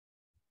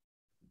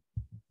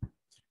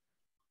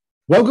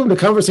Welcome to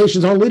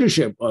Conversations on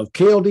Leadership of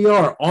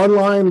KLDR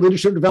Online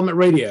Leadership Development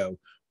Radio.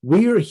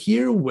 We are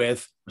here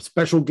with a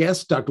special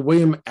guest, Dr.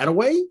 William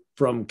Attaway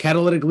from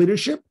Catalytic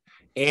Leadership.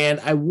 And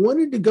I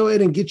wanted to go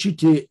ahead and get you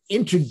to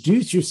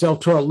introduce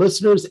yourself to our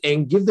listeners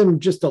and give them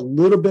just a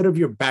little bit of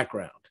your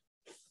background.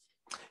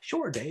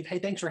 Sure, Dave. Hey,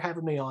 thanks for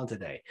having me on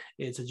today.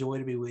 It's a joy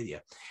to be with you.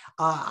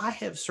 I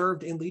have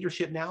served in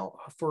leadership now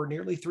for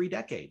nearly 3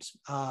 decades,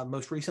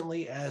 most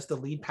recently as the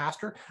lead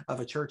pastor of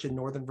a church in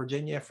Northern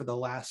Virginia for the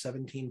last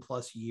 17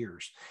 plus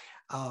years.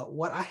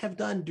 What I have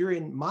done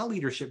during my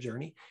leadership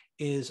journey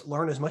is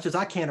learn as much as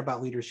I can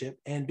about leadership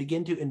and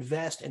begin to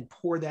invest and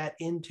pour that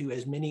into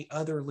as many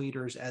other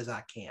leaders as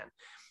I can.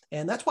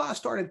 And that's why I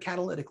started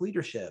Catalytic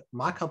Leadership,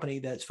 my company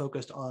that's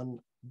focused on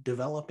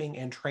developing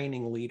and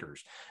training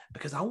leaders,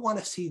 because I want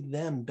to see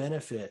them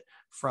benefit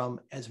from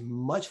as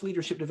much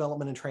leadership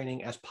development and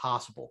training as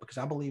possible, because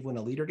I believe when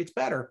a leader gets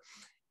better,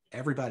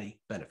 everybody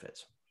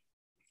benefits.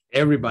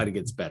 Everybody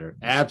gets better.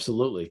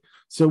 Absolutely.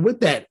 So with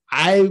that,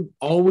 I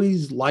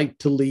always like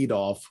to lead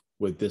off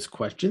with this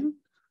question.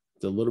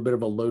 It's a little bit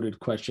of a loaded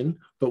question,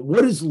 but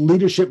what does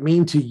leadership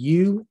mean to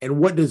you, and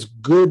what does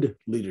good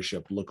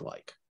leadership look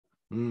like?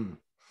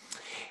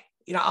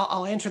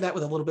 I'll answer that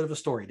with a little bit of a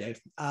story,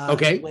 Dave.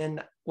 Okay.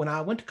 When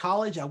I went to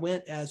college, I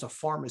went as a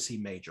pharmacy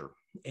major,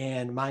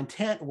 and my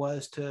intent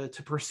was to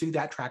pursue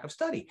that track of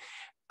study.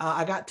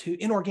 I got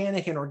to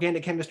inorganic and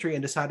organic chemistry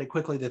and decided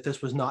quickly that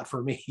this was not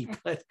for me.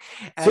 But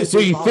so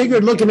you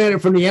figured looking at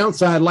it from the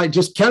outside, like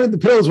just counting the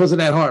pills wasn't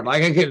that hard.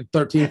 Like I get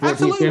 13, 14,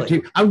 Absolutely.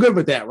 15. I'm good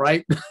with that,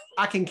 right?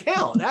 I can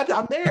count.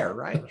 I'm there,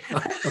 right?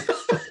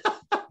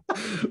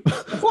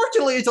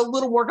 Unfortunately, it's a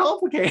little more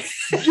complicated.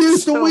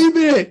 Just a wee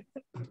bit.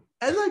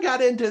 As I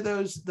got into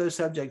those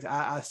subjects,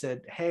 I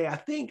said, hey, I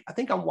think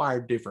I'm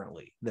wired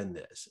differently than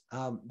this.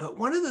 But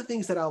one of the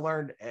things that I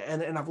learned,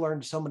 and I've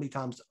learned so many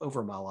times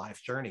over my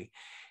life journey,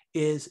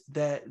 is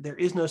that there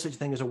is no such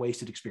thing as a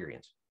wasted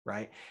experience,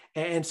 right?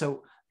 And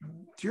so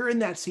during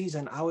that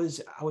season, I was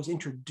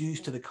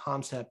introduced to the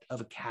concept of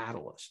a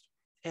catalyst.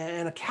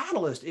 And a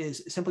catalyst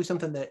is simply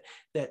something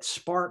that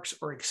sparks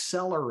or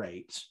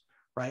accelerates,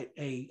 right,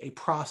 a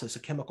process, a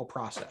chemical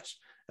process,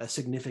 a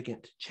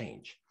significant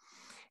change.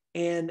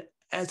 And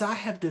as I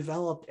have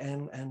developed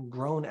and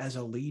grown as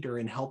a leader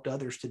and helped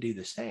others to do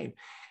the same,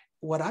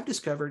 what I've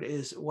discovered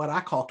is what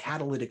I call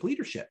catalytic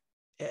leadership.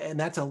 And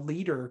that's a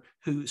leader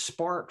who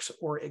sparks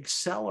or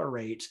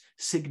accelerates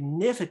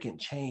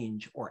significant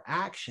change or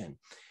action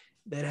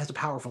that has a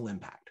powerful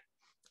impact.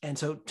 And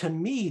so to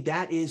me,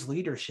 that is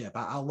leadership.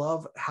 I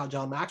love how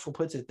John Maxwell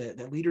puts it,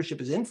 that leadership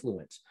is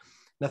influence,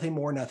 nothing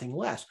more, nothing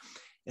less.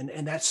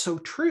 And that's so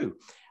true.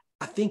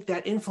 I think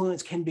that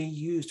influence can be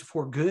used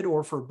for good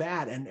or for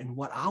bad. And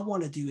what I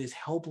want to do is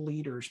help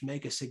leaders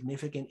make a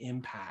significant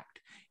impact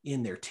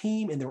in their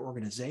team, in their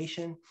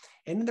organization,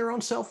 and in their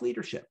own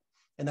self-leadership.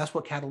 And that's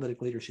what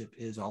catalytic leadership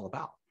is all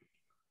about.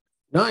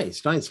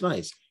 Nice.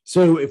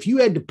 So if you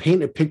had to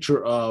paint a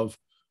picture of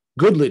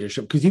good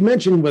leadership, because you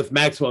mentioned with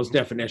Maxwell's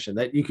definition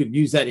that you could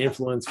use that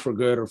influence for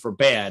good or for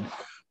bad,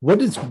 what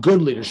does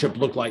good leadership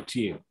look like to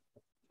you?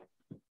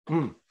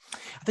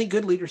 I think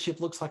good leadership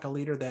looks like a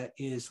leader that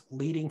is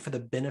leading for the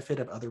benefit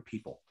of other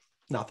people,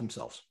 not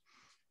themselves.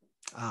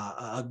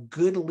 A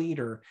good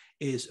leader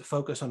is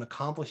focused on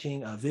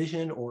accomplishing a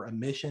vision or a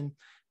mission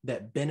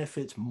that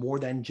benefits more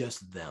than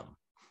just them.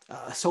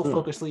 A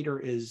self-focused leader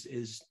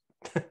is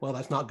well,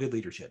 that's not good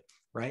leadership,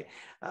 right?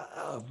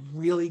 A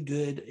really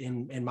good,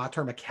 in my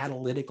term, a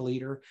catalytic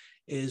leader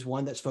is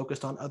one that's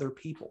focused on other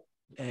people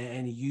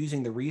and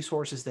using the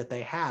resources that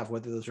they have,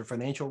 whether those are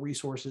financial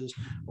resources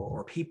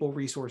or people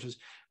resources,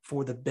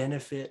 for the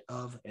benefit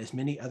of as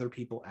many other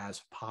people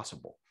as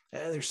possible.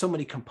 There's so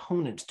many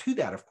components to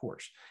that, of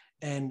course.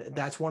 And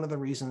that's one of the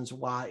reasons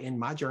why in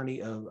my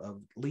journey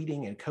of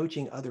leading and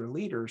coaching other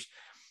leaders,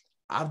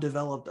 I've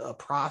developed a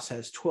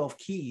process, 12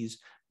 keys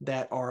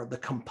that are the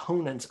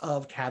components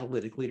of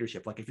catalytic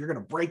leadership. Like if you're going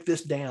to break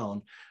this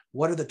down,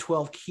 what are the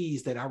 12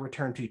 keys that I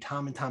return to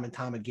time and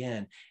time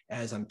again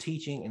as I'm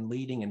teaching and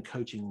leading and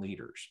coaching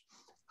leaders?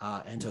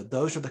 And so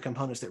those are the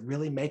components that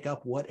really make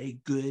up what a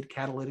good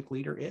catalytic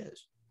leader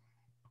is.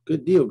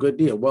 Good deal.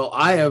 Well,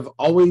 I have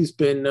always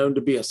been known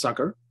to be a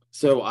sucker,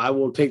 so I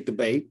will take the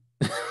bait.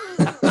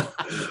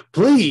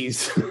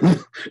 Please,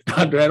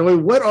 Dr.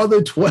 Attaway, what are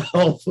the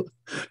 12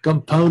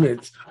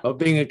 components of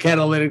being a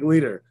catalytic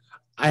leader?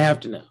 I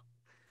have to know.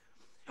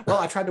 Well,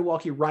 I tried to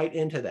walk you right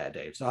into that,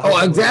 Dave. So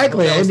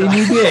exactly. And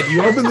you did.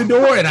 You opened the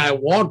door and I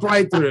walked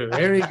right through.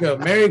 There you go.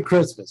 Merry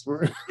Christmas.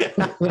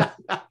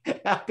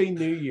 Happy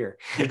New Year.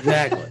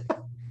 Exactly.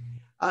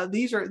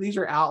 These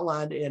are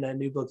outlined in a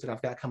new book that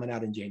I've got coming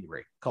out in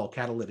January called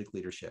Catalytic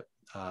Leadership.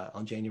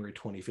 On January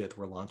 25th,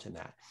 we're launching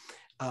that.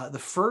 The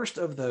first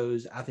of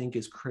those, I think,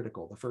 is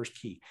critical, the first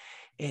key,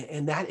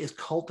 and that is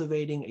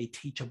cultivating a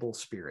teachable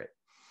spirit.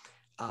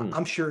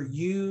 I'm sure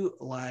you,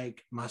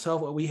 like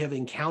myself, we have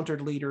encountered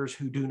leaders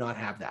who do not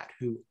have that,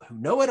 who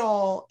know it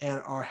all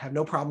and have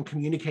no problem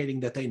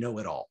communicating that they know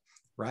it all,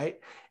 right?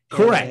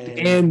 Correct.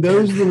 And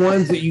those are the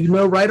ones that you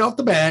know right off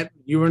the bat,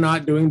 you are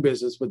not doing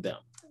business with them.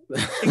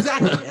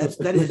 Exactly.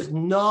 That is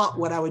not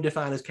what I would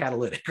define as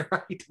catalytic,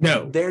 right?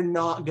 No. They're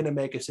not going to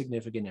make a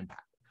significant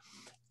impact.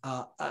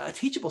 A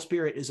teachable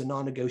spirit is a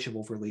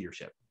non-negotiable for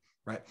leadership,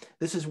 right?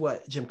 This is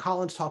what Jim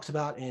Collins talks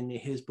about in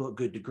his book,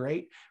 Good to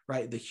Great,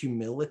 right? The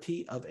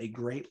humility of a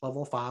great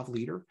level 5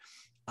 leader.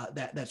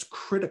 That's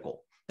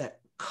critical, that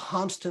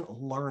constant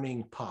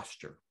learning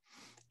posture.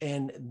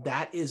 And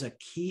that is a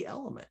key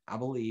element, I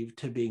believe,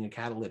 to being a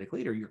catalytic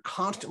leader. You're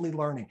constantly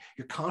learning.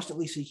 You're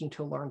constantly seeking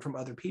to learn from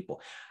other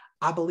people.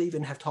 I believe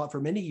and have taught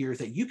for many years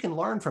that you can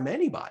learn from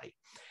anybody.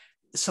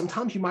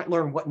 Sometimes you might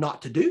learn what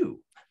not to do,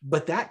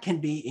 but that can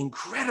be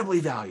incredibly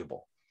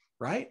valuable,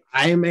 right?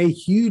 I am a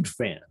huge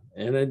fan,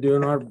 and I do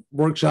in our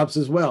workshops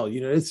as well.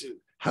 It's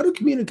how to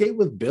communicate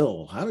with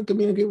Bill, how to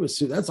communicate with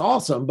Sue. That's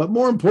awesome. But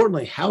more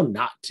importantly, how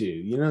not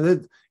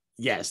to,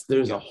 yes,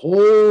 there's a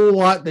whole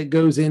lot that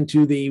goes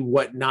into the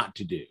what not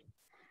to do.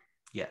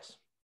 Yes.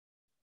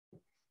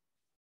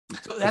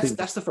 So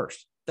that's the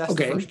first. That's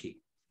the first key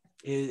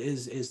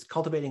is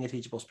cultivating a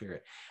teachable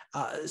spirit.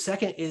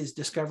 Second is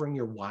discovering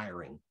your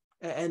wiring.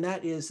 And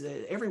that is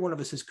every one of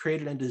us is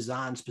created and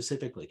designed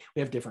specifically.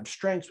 We have different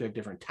strengths, we have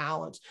different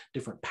talents,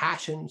 different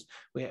passions,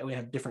 we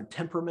have different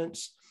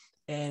temperaments,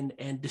 and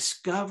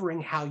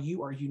discovering how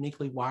you are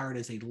uniquely wired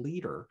as a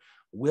leader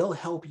will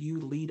help you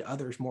lead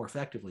others more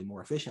effectively,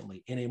 more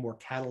efficiently, in a more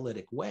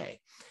catalytic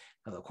way.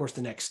 Of course,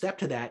 the next step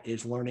to that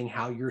is learning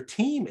how your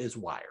team is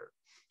wired,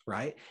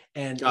 right?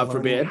 And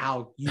learning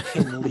how you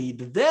can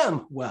lead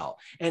them well.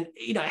 And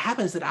it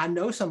happens that I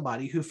know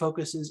somebody who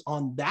focuses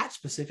on that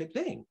specific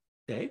thing.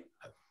 Dave?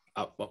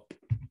 Well,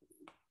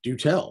 do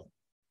tell.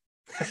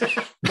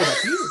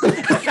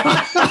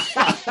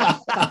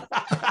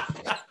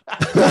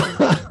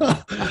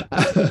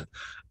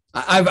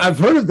 I've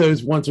heard of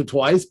those once or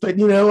twice, but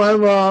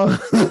I'm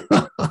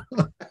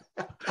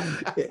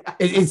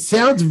it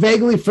sounds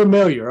vaguely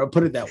familiar. I'll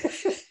put it that way.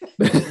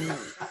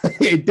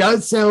 It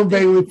does sound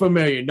vaguely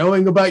familiar,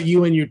 knowing about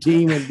you and your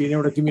team and being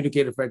able to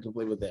communicate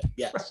effectively with it.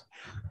 Yes.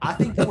 I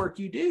think the work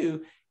you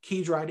do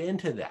keys right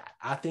into that.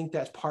 I think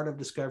that's part of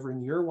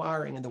discovering your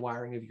wiring and the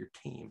wiring of your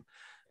team.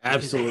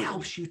 Absolutely. It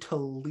helps you to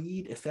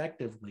lead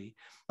effectively,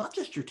 not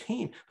just your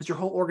team, but your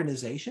whole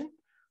organization,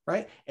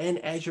 right? And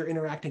as you're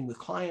interacting with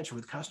clients or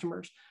with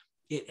customers,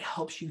 it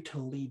helps you to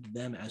lead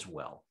them as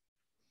well.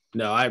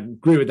 No, I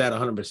agree with that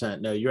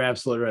 100%. No, you're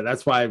absolutely right.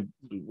 That's why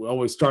we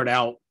always start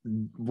out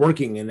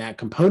working in that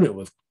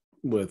component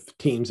with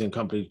teams and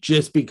companies,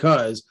 just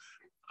because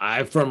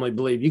I firmly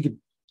believe you could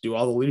do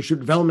all the leadership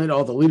development,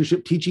 all the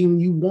leadership teaching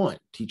you want,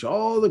 teach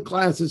all the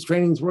classes,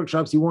 trainings,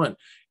 workshops you want.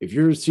 If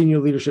your senior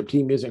leadership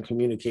team isn't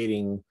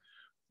communicating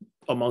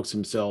amongst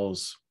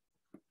themselves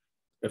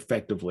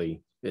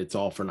effectively, it's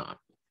all for naught.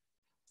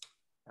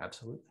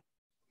 Absolutely.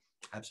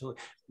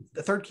 Absolutely.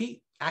 The third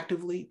key,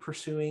 actively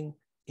pursuing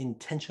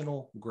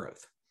intentional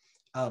growth.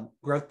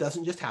 Growth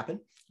doesn't just happen.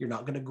 You're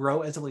not going to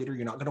grow as a leader.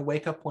 You're not going to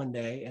wake up one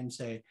day and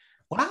say,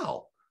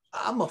 wow,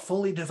 I'm a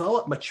fully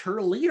developed,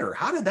 mature leader.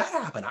 How did that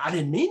happen? I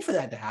didn't mean for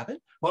that to happen.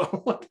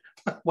 Wow,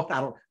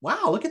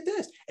 look at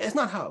this. It's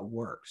not how it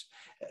works.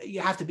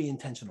 You have to be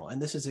intentional.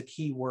 And this is a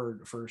key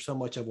word for so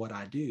much of what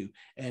I do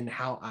and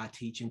how I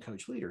teach and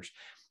coach leaders.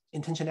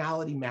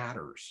 Intentionality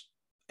matters.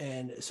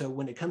 And so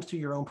when it comes to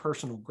your own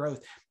personal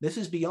growth, this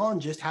is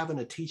beyond just having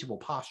a teachable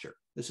posture.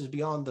 This is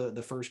beyond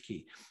the first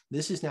key.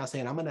 This is now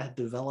saying, I'm going to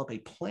develop a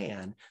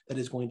plan that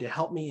is going to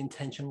help me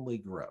intentionally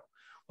grow.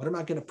 What am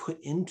I going to put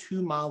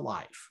into my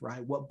life,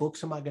 right? What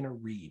books am I going to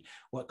read?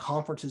 What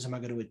conferences am I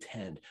going to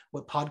attend?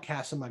 What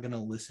podcasts am I going to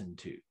listen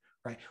to,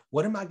 right?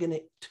 What am I going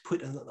to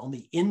put on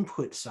the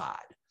input side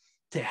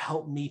to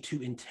help me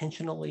to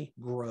intentionally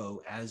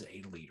grow as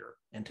a leader?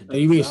 And to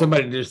you mean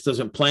somebody just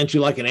doesn't plant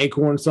you like an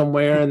acorn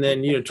somewhere, and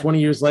then 20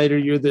 years later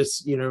you're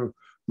this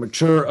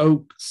mature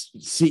oak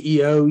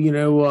CEO,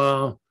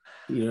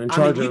 in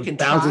charge of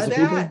thousands of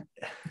people?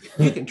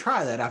 You can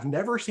try that. I've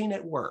never seen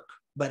it work,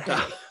 but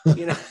hey,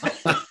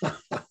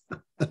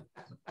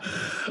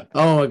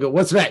 Oh my God,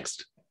 what's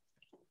next?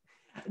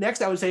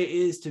 Next, I would say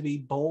is to be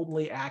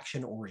boldly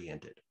action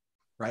oriented,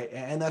 right?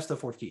 And that's the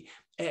fourth key.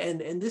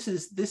 And this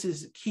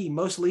is key.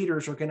 Most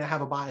leaders are going to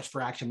have a bias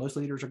for action. Most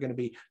leaders are going to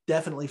be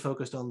definitely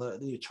focused on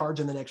the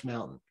charging the next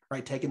mountain,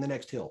 right? Taking the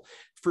next hill,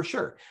 for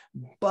sure.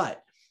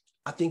 But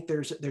I think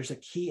there's a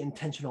key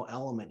intentional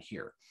element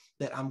here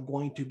that I'm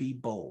going to be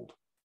bold,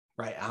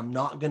 right? I'm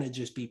not going to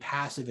just be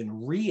passive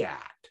and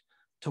react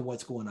to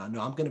what's going on.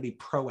 No, I'm going to be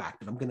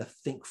proactive. I'm going to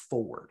think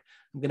forward.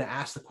 I'm going to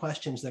ask the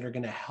questions that are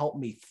going to help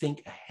me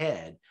think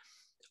ahead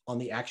on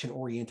the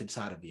action-oriented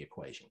side of the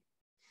equation.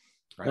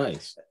 Right?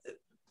 Nice.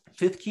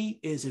 Fifth key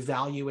is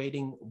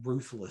evaluating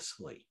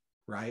ruthlessly,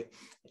 right?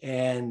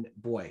 And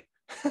boy,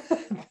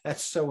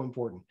 that's so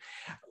important.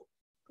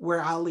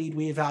 Where I lead,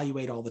 we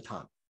evaluate all the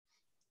time.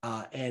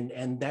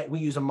 And that we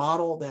use a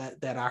model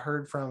that I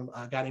heard from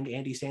a guy named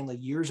Andy Stanley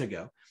years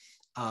ago.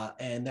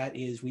 And that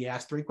is, we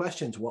ask 3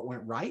 questions: what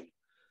went right,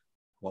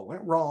 what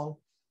went wrong,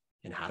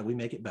 and how do we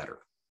make it better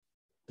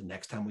the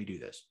next time we do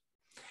this?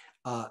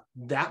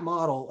 That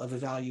model of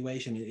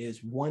evaluation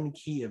is one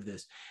key of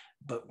this.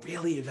 But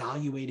really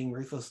evaluating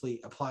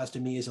ruthlessly applies to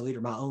me as a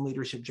leader. My own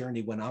leadership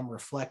journey, when I'm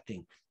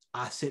reflecting,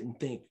 I sit and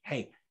think,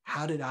 hey,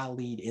 how did I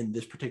lead in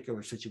this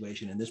particular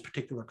situation, in this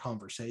particular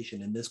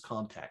conversation, in this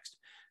context?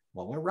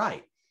 What went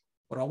right?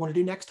 What do I want to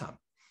do next time?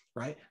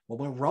 Right? What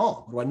went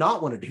wrong? What do I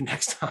not want to do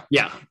next time?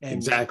 Yeah, and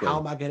exactly. How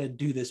am I going to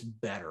do this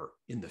better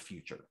in the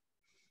future?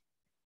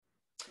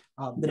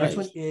 The next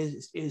one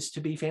is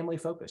to be family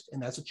focused,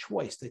 and that's a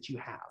choice that you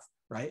have,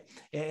 right?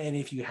 And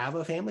if you have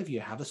a family, if you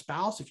have a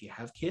spouse, if you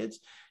have kids,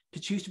 to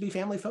choose to be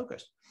family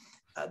focused.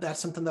 That's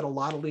something that a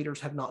lot of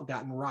leaders have not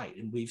gotten right.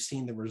 And we've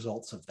seen the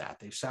results of that.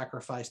 They've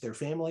sacrificed their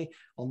family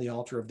on the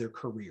altar of their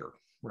career,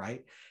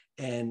 right?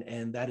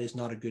 And that is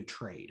not a good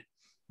trade,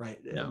 right?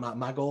 No.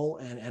 My goal,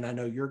 and I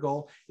know your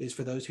goal, is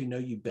for those who know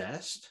you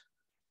best,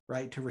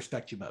 right, to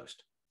respect you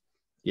most.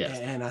 Yes.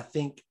 And I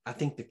think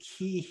the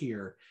key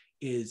here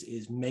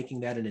is making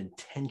that an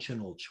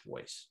intentional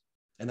choice.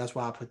 And that's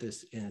why I put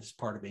this in as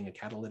part of being a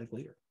catalytic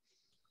leader.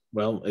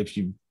 Well, if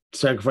you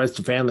sacrifice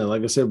the family,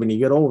 like I said, when you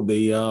get old,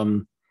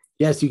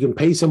 yes, you can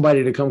pay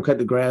somebody to come cut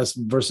the grass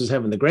versus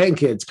having the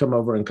grandkids come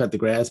over and cut the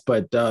grass,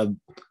 but the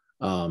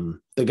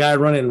guy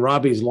running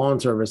Robbie's lawn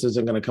service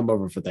isn't going to come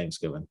over for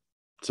Thanksgiving.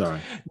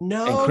 Sorry.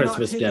 No, and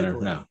Christmas dinner.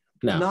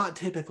 No, not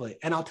typically.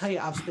 And I'll tell you,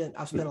 I've spent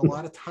a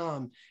lot of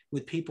time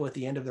with people at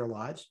the end of their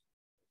lives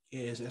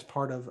as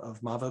part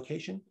of my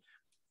vocation.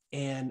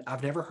 And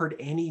I've never heard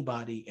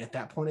anybody at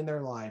that point in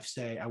their life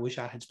say, I wish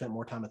I had spent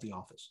more time at the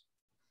office.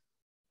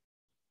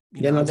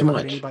 Not I've so never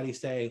much. heard anybody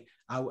say,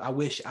 I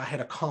wish I had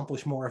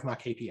accomplished more of my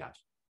KPIs.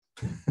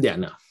 Yeah,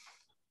 no,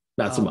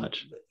 not so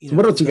much. So know,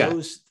 what else you got?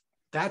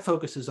 That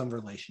focuses on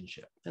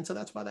relationship. And so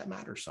that's why that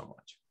matters so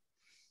much.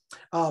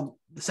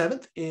 The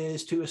seventh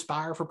is to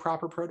aspire for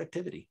proper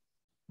productivity,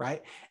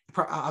 right?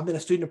 I've been a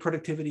student of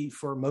productivity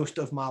for most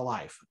of my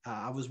life.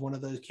 I was one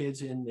of those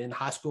kids in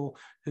high school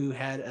who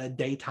had a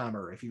day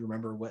timer, if you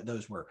remember what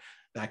those were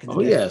back in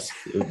the day. Yes.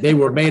 They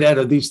were made out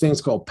of these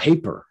things called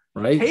paper.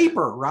 Right?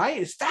 Paper,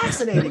 right? It's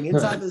fascinating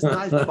inside this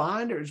nice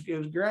binder. It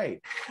was great.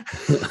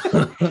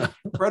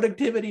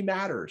 Productivity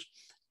matters,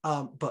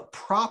 but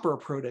proper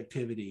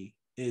productivity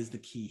is the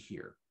key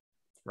here,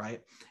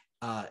 right?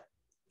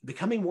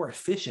 Becoming more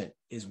efficient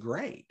is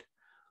great,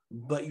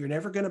 but you're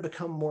never going to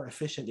become more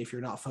efficient if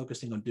you're not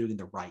focusing on doing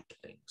the right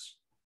things.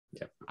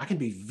 Yeah. I can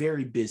be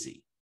very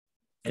busy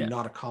and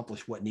not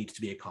accomplish what needs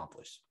to be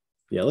accomplished.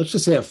 Yeah, let's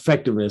just say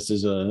effectiveness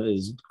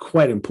is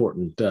quite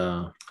important,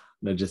 not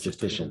just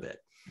efficient.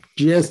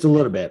 Just a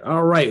little bit.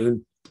 All right. A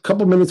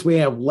couple minutes we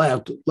have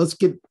left. Let's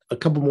get a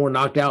couple more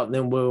knocked out, and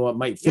then we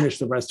might finish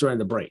the rest during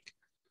the break.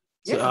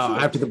 So,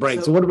 after the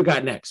break. So what do we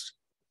got next?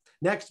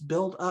 Next,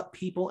 build up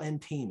people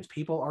and teams.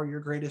 People are your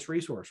greatest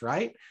resource,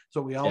 right?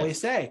 So we always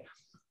say,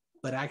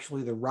 but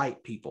actually the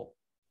right people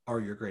are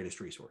your greatest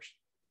resource.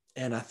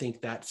 And I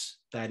think that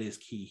is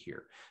key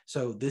here.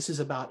 So this is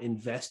about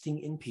investing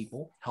in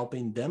people,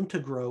 helping them to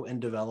grow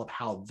and develop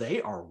how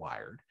they are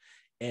wired,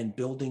 and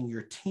building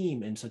your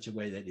team in such a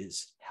way that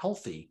is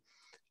healthy,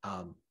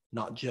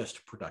 not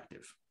just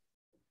productive.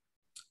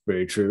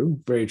 Very true.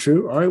 Very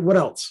true. All right. What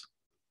else?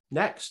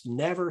 Next,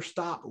 never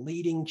stop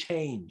leading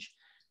change.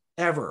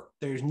 Ever.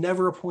 There's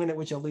never a point at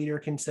which a leader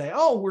can say,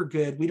 oh, we're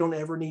good. We don't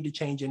ever need to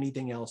change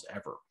anything else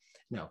ever.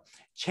 No,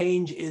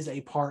 change is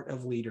a part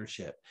of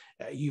leadership.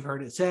 You've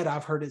heard it said,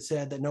 I've heard it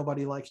said that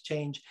nobody likes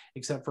change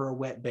except for a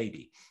wet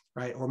baby,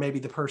 right? Or maybe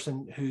the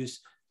person whose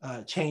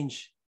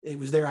change, it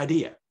was their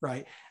idea,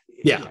 right?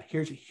 Yeah.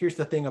 Here's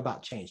the thing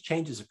about change.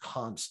 Change is a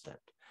constant.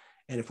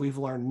 And if we've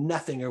learned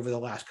nothing over the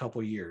last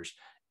couple of years,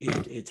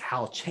 it's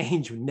how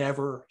change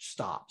never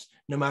stops,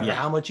 no matter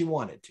how much you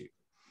want it to.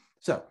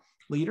 So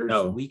leaders,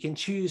 we can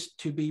choose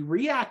to be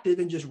reactive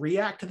and just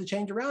react to the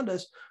change around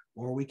us,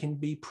 or we can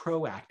be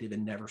proactive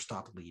and never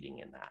stop leading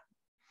in that.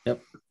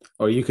 Yep.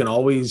 Or you can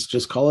always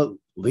just call it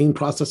lean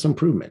process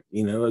improvement.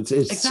 It's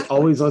exactly.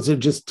 Always, let's say,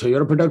 just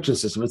Toyota production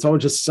system. It's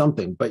always just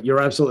something, but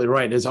you're absolutely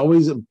right. There's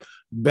always a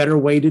better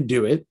way to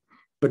do it,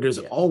 but there's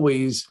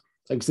always,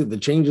 like I said, the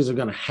changes are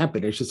going to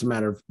happen. It's just a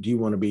matter of, do you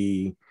want to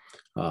be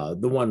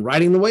the one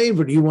riding the wave,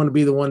 or do you want to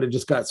be the one that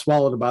just got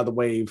swallowed by the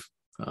wave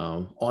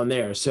on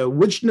there? So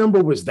which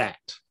number was that?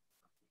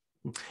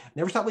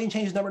 Never stop leading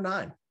change is number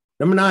 9.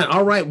 Number 9.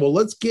 All right. Well,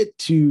 let's get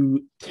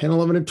to 10,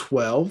 11, and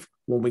 12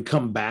 when we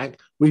come back.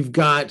 We've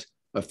got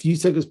a few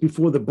seconds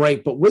before the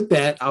break, but with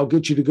that, I'll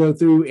get you to go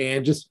through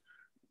and just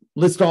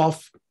list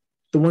off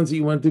the ones that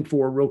you went through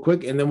for real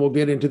quick, and then we'll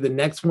get into the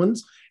next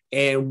ones.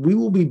 And we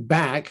will be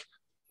back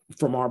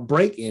from our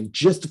break in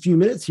just a few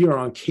minutes here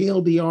on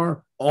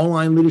KLDR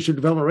Online Leadership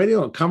Development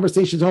Radio on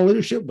Conversations on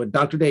Leadership with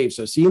Dr. Dave.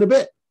 So see you in a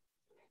bit.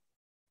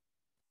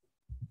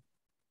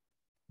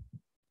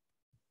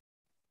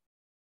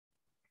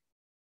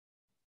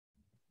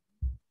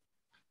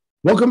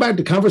 Welcome back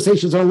to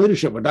Conversations on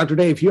Leadership with Dr.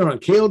 Dave here on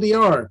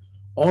KLDR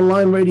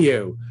Online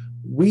Radio.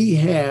 We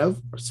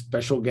have a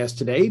special guest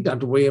today,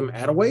 Dr. William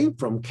Attaway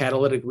from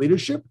Catalytic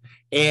Leadership.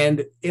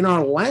 And in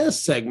our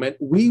last segment,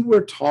 we were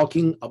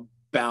talking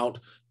about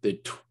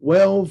the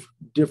 12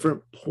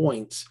 different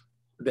points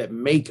that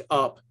make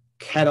up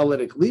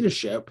catalytic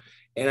leadership.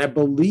 And I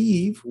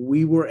believe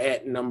we were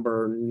at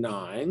number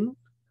 9.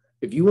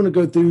 If you want to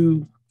go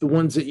through the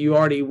ones that you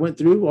already went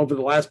through over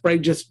the last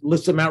break, just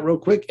list them out real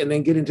quick and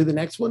then get into the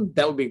next one.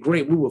 That would be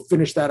great. We will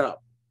finish that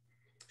up.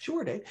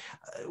 Sure, Dave.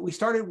 We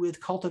started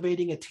with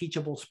cultivating a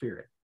teachable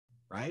spirit,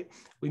 right?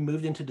 We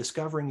moved into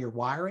discovering your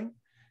wiring,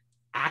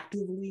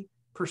 actively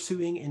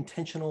pursuing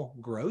intentional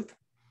growth,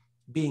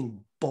 being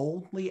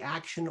boldly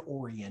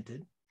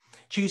action-oriented,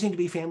 choosing to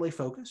be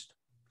family-focused,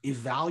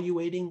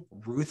 evaluating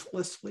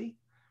ruthlessly,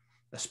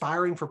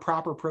 aspiring for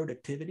proper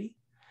productivity,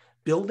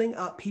 building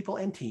up people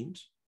and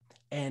teams,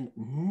 and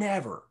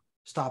never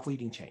stop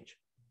leading change,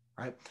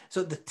 right?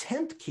 So the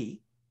 10th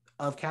key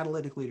of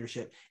catalytic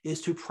leadership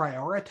is to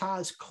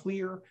prioritize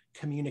clear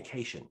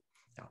communication.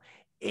 Now,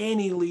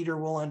 any leader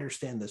will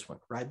understand this one,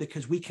 right?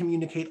 Because we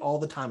communicate all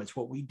the time. It's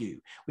what we do.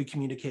 We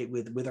communicate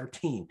with our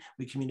team.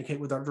 We communicate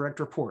with our direct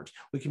reports.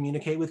 We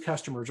communicate with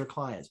customers or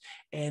clients.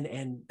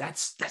 And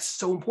that's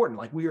so important.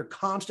 Like, we are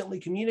constantly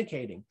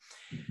communicating,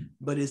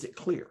 but is it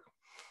clear?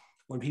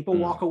 When people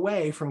walk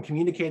away from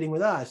communicating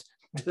with us,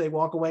 do they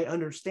walk away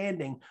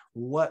understanding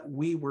what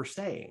we were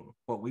saying,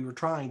 what we were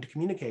trying to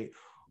communicate,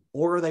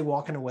 or are they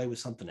walking away with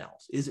something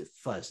else? Is it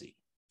fuzzy?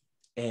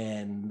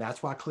 And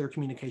that's why clear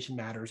communication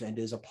matters and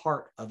is a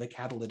part of a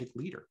catalytic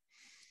leader.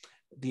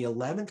 The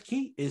 11th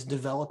key is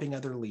developing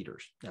other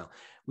leaders. Now,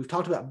 we've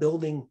talked about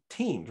building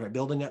teams, right?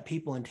 Building up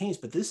people and teams,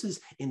 but this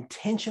is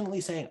intentionally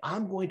saying,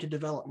 I'm going to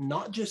develop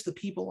not just the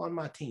people on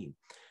my team,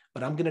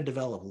 but I'm going to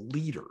develop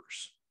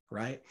leaders,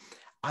 right?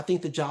 I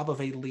think the job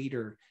of a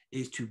leader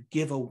is to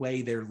give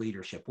away their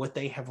leadership, what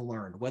they have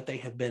learned, what they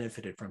have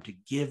benefited from, to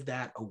give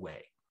that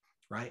away,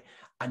 right?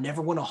 I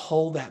never want to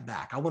hold that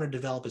back. I want to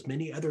develop as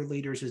many other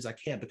leaders as I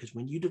can, because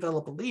when you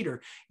develop a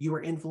leader, you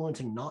are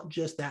influencing not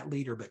just that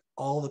leader, but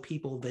all the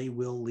people they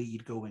will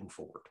lead going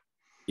forward.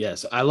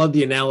 Yes. I love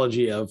the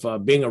analogy of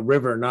being a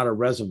river, not a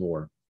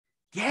reservoir.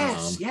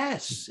 Yes,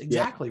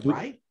 exactly. Yeah.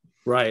 Right.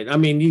 Right. I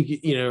mean,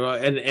 you know,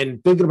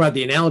 and thinking about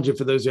the analogy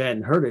for those who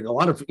hadn't heard it, a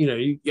lot of, you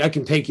know, I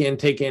can take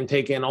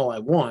in all I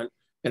want.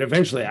 And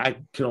eventually I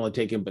can only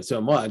take in but so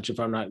much if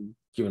I'm not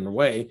giving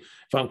away.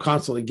 If I'm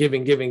constantly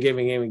giving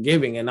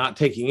and not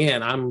taking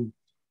in, I'm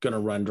going to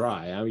run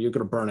dry. I mean, you're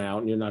going to burn out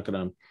and you're not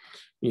going to,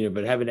 you know,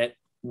 but having it,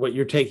 what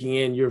you're taking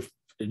in,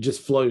 it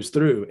just flows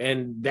through.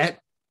 And that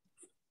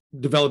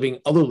developing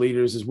other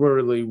leaders is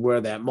really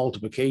where that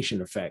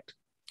multiplication effect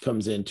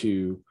comes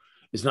into.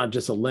 It's not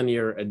just a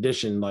linear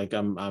addition, like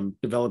I'm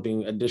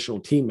developing additional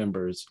team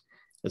members.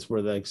 That's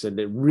where, like I said,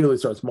 it really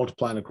starts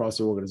multiplying across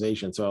the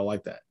organization. So I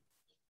like that.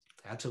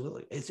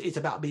 Absolutely. It's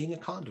about being a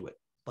conduit.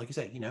 Like you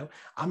said, you know,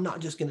 I'm not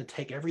just going to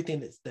take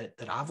everything that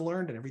I've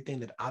learned and everything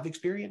that I've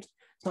experienced.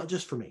 It's not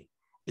just for me.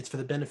 It's for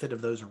the benefit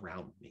of those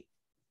around me.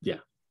 Yeah.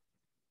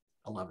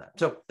 I love that.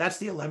 So that's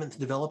the 11th,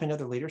 developing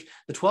other leaders.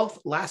 The 12th,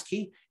 last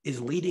key,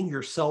 is leading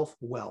yourself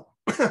well.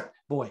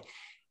 Boy,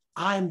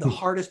 I'm the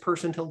hardest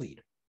person to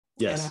lead.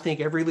 Yes. And I think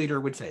every leader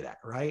would say that,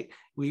 right?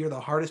 We are the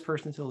hardest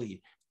person to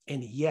lead.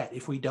 And yet,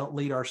 if we don't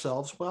lead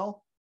ourselves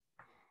well,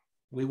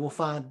 we will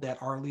find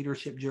that our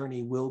leadership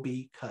journey will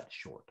be cut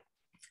short.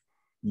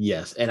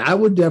 Yes. And I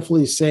would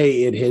definitely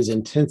say it has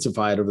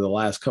intensified over the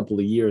last couple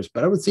of years,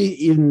 but I would say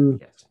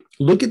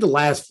look at the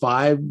last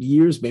 5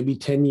 years, maybe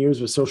 10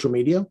 years with social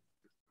media.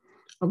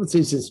 I would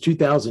say since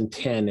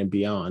 2010 and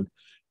beyond,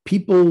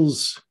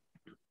 people's,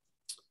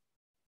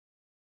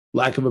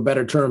 lack of a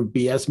better term,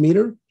 BS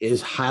meter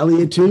is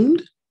highly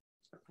attuned.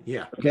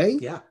 Yeah. Okay.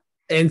 Yeah.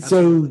 And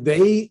Absolutely. so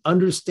they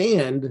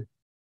understand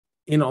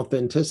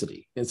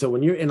inauthenticity. And so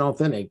when you're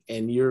inauthentic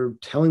and you're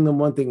telling them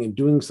one thing and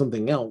doing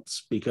something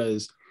else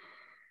because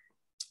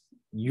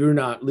you're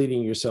not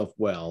leading yourself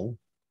well,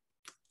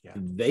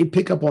 they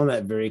pick up on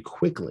that very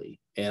quickly.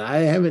 And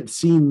I haven't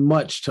seen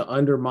much to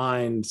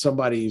undermine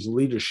somebody's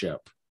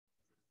leadership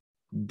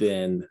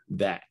than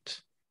that.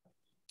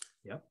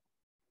 Yep.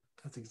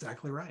 That's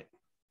exactly right.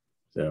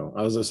 So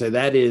I was going to say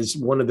that is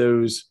one of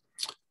those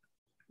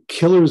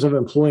killers of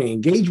employee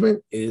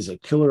engagement. It is a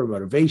killer of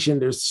motivation.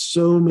 There's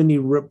so many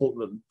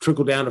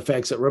trickle down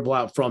effects that ripple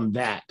out from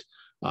that.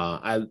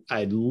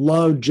 I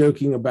love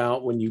joking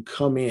about when you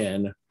come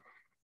in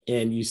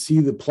and you see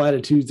the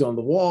platitudes on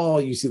the wall,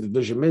 you see the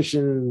vision,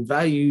 mission,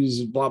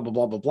 values, blah, blah,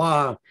 blah, blah,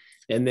 blah.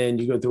 And then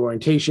you go through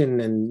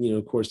orientation and, you know,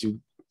 of course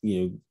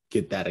you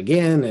get that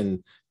again.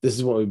 And this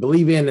is what we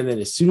believe in. And then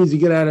as soon as you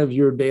get out of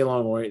your day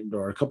long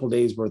or a couple of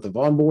days worth of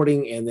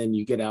onboarding, and then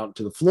you get out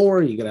to the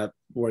floor, you get out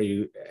where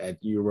you're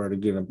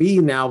going to be.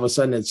 Now, all of a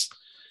sudden it's,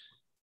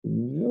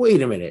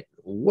 wait a minute,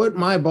 what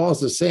my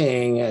boss is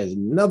saying has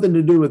nothing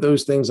to do with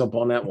those things up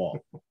on that wall.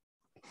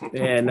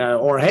 And,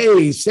 or,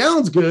 hey,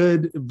 sounds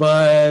good,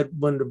 but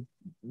when the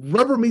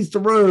rubber meets the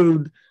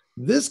road,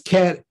 this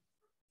cat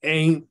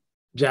ain't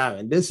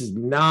jiving. This is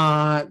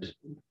not,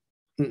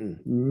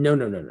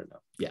 no.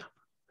 Yeah.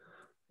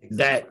 Exactly.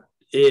 That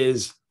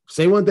is,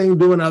 say one thing,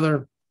 do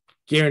another,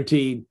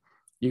 guaranteed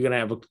you're going to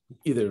have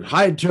either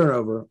high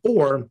turnover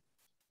or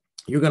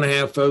you're going to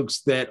have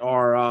folks that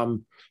are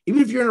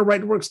even if you're in a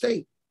right to work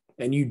state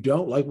and you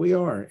don't, like we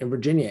are in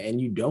Virginia, and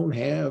you don't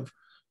have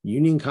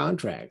union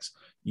contracts,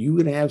 you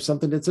would have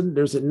something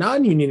there's a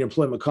non-union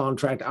employment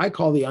contract I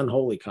call the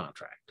unholy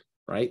contract,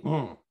 right?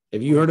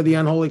 Have you heard of the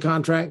unholy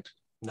contract?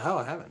 No,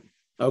 I haven't.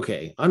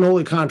 Okay.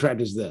 Unholy contract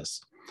is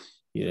this,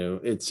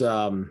 it's,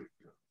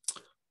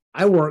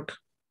 I work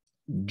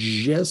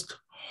just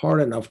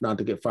hard enough not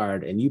to get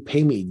fired, and you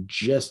pay me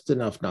just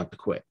enough not to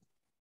quit.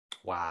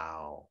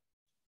 Wow.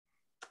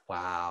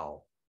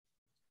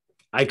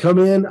 I come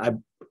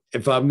in,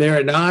 if I'm there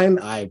at 9,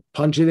 I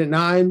punch in at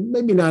 9,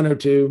 maybe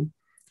 9:02,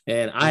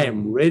 and I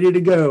am ready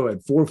to go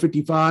at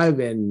 4:55.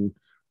 And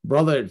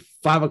brother, at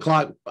 5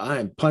 o'clock, I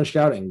am punched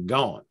out and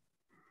gone.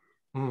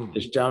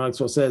 As John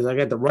Maxwell says, I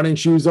got the running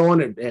shoes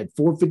on at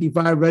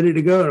 4:55, ready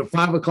to go. And at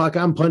 5 o'clock,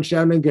 I'm punched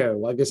out and go.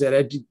 Like I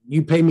said,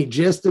 you pay me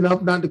just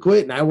enough not to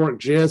quit, and I work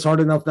just hard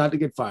enough not to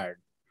get fired.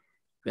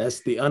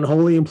 That's the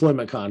unholy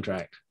employment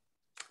contract.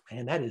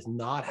 Man, that is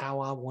not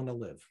how I want to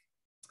live.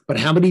 But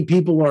how many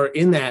people are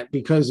in that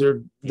because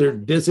they're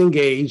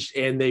disengaged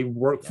and they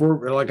work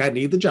for, like, I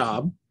need the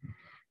job,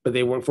 but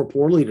they work for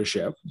poor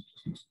leadership,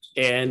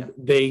 and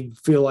they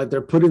feel like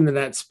they're put into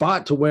that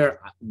spot to where,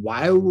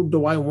 why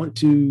do I want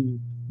to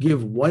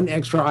give one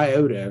extra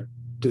iota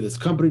to this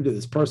company, to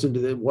this person, to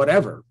the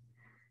whatever?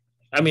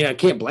 I mean, I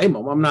can't blame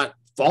them. I'm not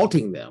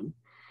faulting them.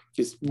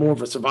 It's more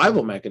of a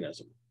survival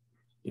mechanism,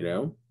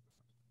 Yeah.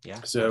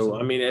 So, absolutely.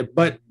 I mean,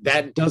 but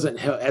that doesn't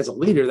help as a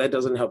leader. That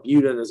doesn't help you.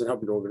 That doesn't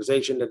help your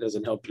organization. That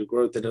doesn't help your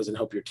growth. That doesn't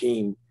help your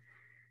team.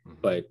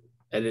 But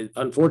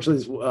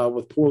unfortunately,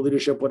 with poor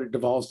leadership, what it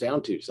devolves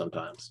down to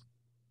sometimes.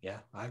 Yeah,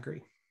 I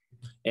agree.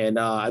 And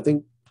I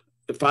think,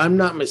 if I'm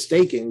not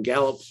mistaken,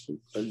 Gallup,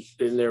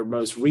 in their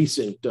most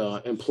recent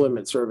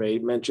employment survey,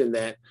 mentioned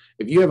that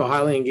if you have a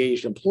highly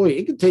engaged employee,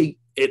 it could take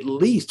at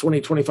least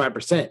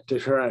 20-25% to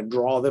try to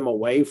draw them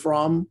away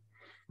from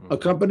a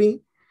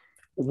company.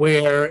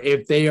 Where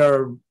if they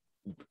are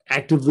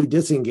actively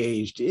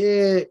disengaged,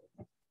 you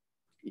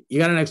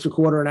got an extra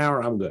quarter an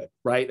hour, I'm good,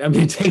 right? I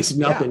mean, it takes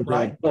nothing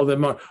to pull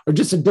them on, or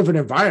just a different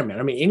environment.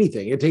 I mean,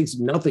 anything. It takes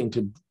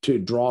nothing to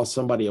draw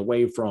somebody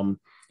away from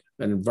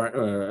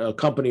a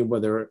company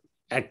where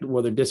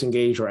they're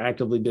disengaged or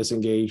actively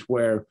disengaged.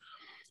 Where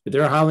if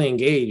they're highly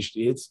engaged,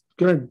 it's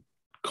going to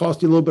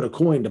cost you a little bit of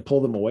coin to pull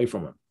them away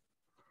from it.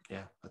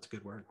 Yeah, that's a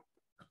good word.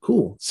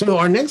 Cool. So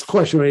our next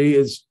question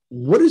is,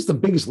 what is the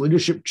biggest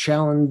leadership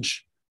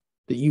challenge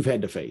that you've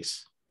had to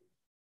face?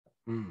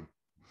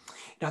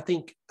 I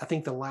think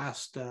the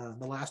last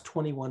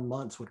 21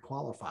 months would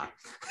qualify.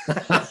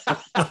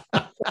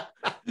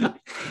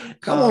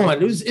 Come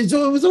on, it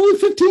was only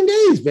 15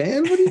 days,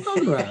 man. What are you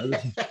talking about?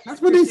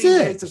 That's what they said.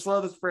 15 days to slow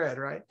the spread,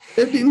 right?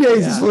 15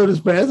 days to slow the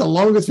spread. That's the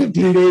longest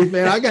 15 days,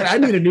 man. I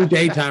need a new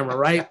day timer,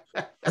 right?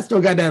 I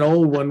still got that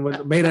old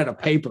one made out of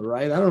paper,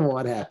 right? I don't know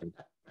what happened.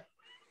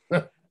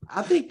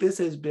 I think this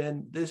has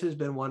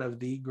been one of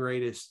the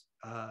greatest,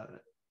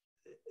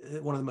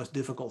 one of the most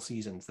difficult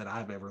seasons that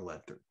I've ever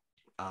led through.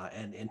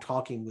 And in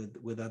talking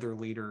with other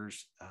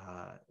leaders,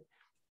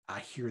 I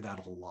hear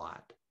that a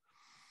lot.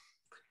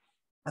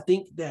 I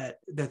think that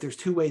there's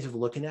two ways of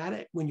looking at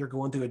it when you're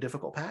going through a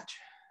difficult patch,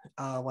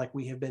 like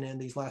we have been in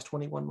these last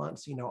 21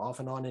 months, off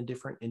and on in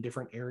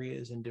different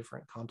areas, in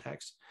different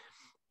contexts.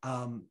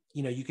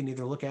 You can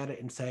either look at it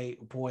and say,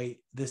 boy,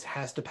 this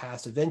has to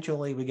pass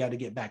eventually. We got to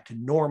get back to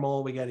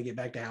normal. We got to get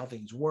back to how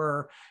things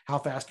were. How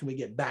fast can we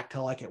get back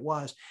to like it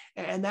was?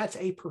 And that's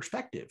a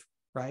perspective,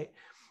 right?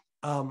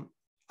 I'll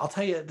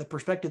tell you, the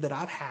perspective that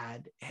I've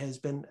had has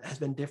been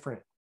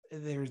different.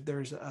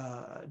 There's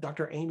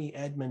Dr. Amy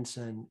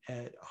Edmondson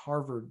at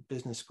Harvard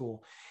Business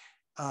School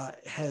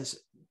has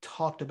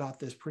talked about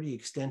this pretty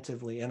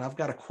extensively. And I've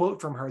got a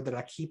quote from her that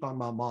I keep on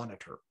my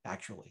monitor,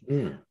 actually.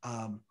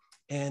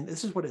 And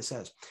this is what it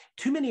says.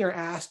 Too many are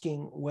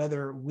asking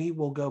whether we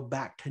will go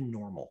back to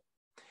normal.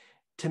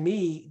 To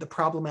me, the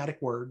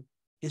problematic word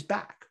is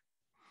back.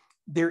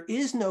 There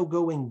is no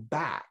going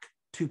back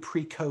to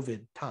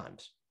pre-COVID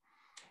times.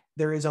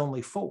 There is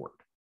only forward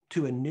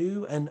to a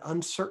new and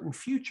uncertain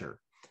future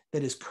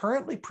that is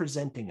currently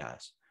presenting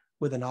us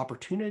with an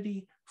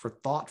opportunity for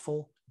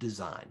thoughtful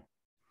design.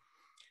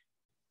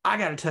 I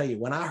got to tell you,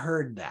 when I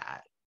heard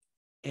that,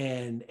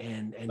 and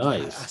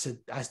nice.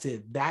 I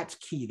said, that's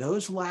key.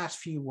 Those last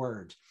few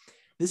words,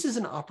 this is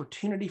an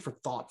opportunity for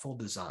thoughtful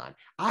design.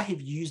 I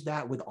have used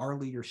that with our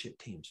leadership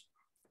teams,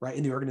 right?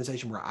 In the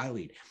organization where I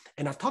lead.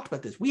 And I've talked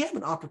about this. We have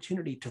an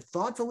opportunity to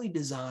thoughtfully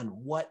design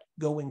what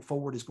going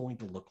forward is going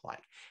to look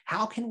like.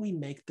 How can we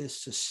make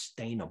this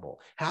sustainable?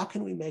 How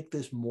can we make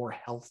this more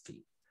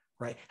healthy,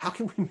 right? How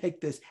can we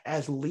make this,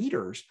 as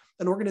leaders,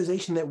 an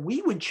organization that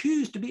we would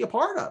choose to be a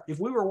part of if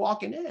we were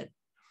walking in,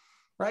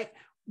 right?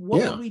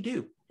 What would we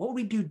do? What would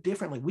we do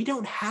differently? We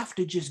don't have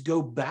to just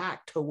go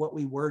back to what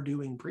we were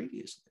doing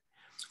previously.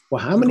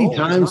 Well, how many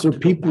times are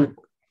people,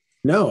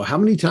 how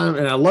many times,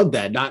 and I love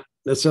that, not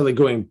necessarily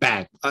going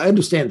back. I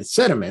understand the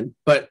sentiment,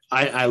 but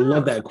I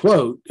love that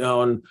quote.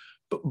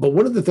 But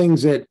one of the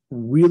things that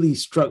really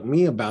struck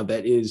me about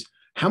that is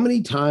how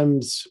many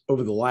times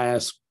over the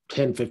last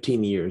 10,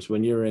 15 years,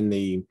 when you're in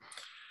the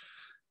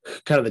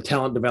kind of the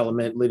talent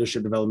development,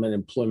 leadership development,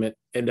 employment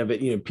end of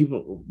it,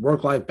 people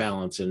work-life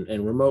balance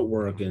and remote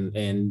work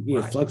and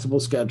Right. flexible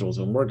schedules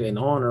and work and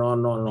on and on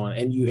and on and on.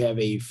 And you have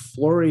a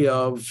flurry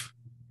of,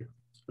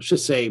 let's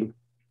just say,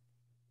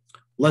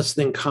 less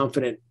than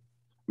confident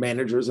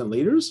managers and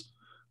leaders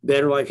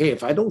that are like, hey,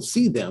 if I don't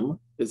see them,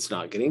 it's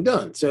not getting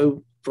done.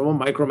 So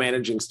from a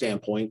micromanaging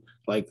standpoint,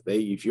 like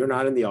if you're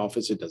not in the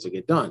office, it doesn't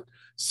get done.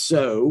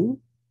 So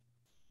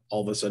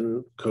all of a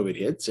sudden COVID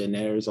hits and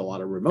there's a lot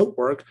of remote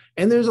work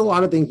and there's a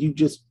lot of things you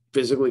just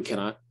physically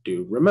cannot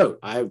do remote.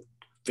 I've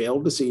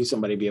failed to see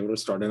somebody be able to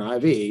start an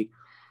IV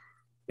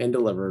and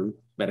deliver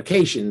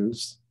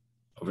medications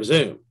over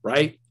Zoom,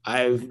 right?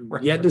 I've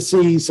yet to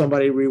see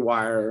somebody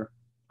rewire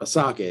a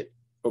socket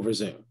over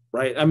Zoom,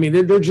 right? I mean,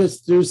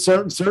 there's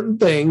certain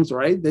things,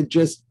 right, that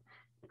just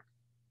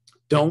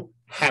don't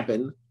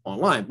happen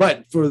online.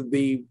 But for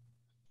the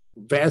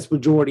vast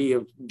majority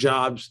of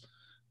jobs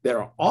that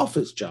are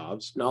office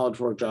jobs, knowledge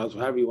work jobs,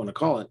 whatever you want to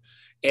call it,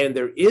 and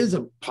there is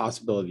a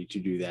possibility to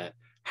do that,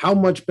 how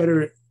much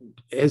better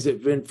has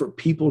it been for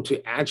people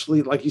to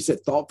actually, like you said,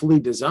 thoughtfully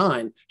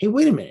design, hey,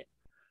 wait a minute,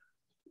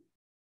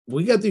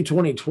 we got through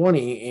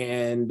 2020,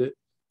 and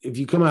if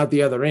you come out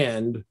the other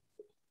end,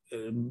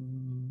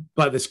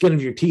 by the skin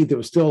of your teeth, there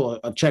was still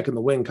a check in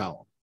the win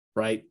column,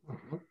 right?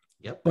 Mm-hmm.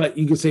 Yep. But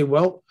you could say,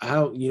 well,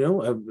 how,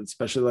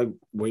 especially like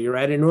where you're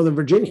at in Northern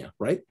Virginia,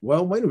 right?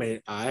 Well, wait a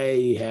minute.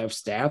 I have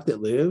staff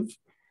that live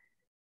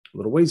a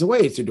little ways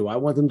away. So do I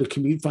want them to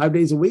commute 5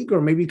 days a week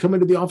or maybe come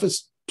into the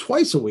office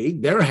twice a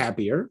week? They're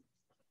happier.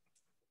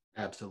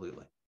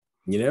 Absolutely.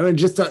 And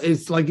just,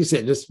 it's like you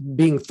said, just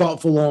being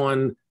thoughtful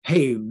on,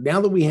 hey,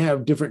 now that we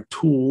have different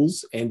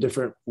tools and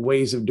different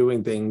ways of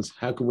doing things,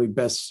 how can we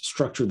best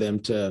structure them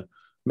to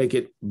make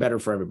it better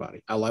for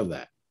everybody? I love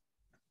that.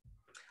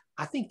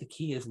 I think the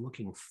key is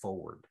looking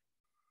forward,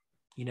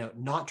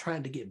 not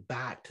trying to get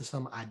back to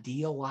some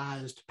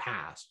idealized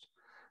past.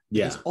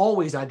 Yeah. It's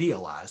always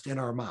idealized in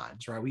our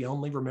minds, right? We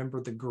only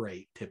remember the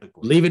great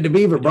typically. Leave it to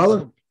Beaver,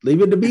 brother.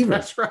 Leave it to Beaver.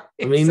 That's right.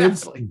 I mean,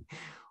 exactly.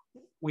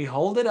 We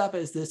hold it up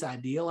as this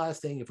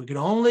idealized thing. If we could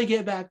only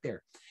get back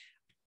there.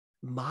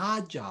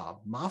 My job,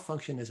 my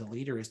function as a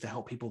leader is to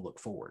help people look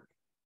forward,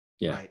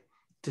 right?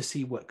 To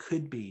see what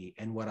could be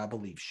and what I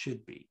believe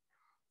should be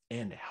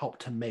and help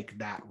to make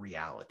that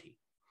reality.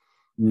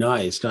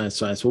 Nice.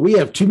 Well, we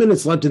have 2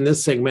 minutes left in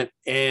this segment,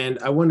 and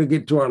I want to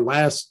get to our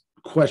last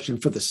question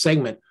for the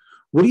segment.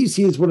 What do you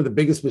see as one of the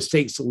biggest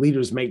mistakes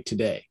leaders make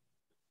today?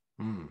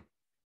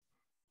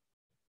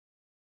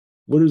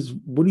 What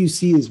do you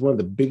see as one of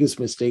the biggest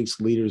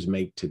mistakes leaders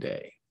make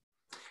today?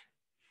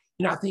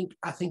 I think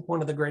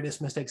one of the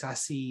greatest mistakes I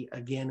see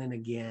again and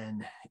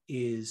again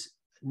is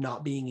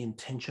not being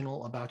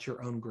intentional about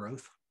your own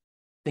growth,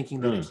 thinking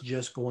that it's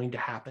just going to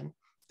happen.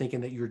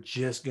 Thinking that you're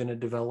just going to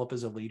develop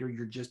as a leader,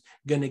 you're just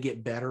going to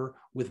get better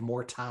with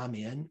more time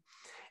in.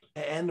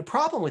 And the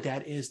problem with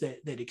that is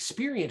that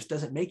experience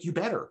doesn't make you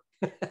better.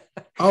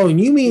 Oh, and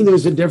you mean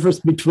there's a difference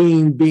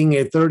between being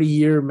a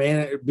 30-year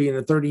man, being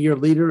a 30-year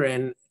leader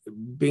and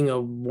being a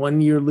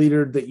 1-year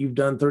leader that you've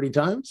done 30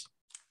 times?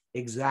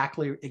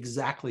 Exactly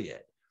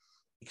it.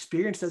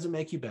 Experience doesn't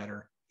make you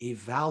better.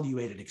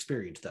 Evaluated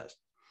experience does.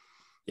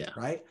 Yeah.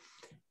 Right?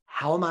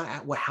 How am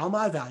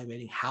I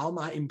evaluating? How am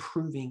I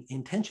improving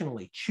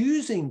intentionally,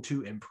 choosing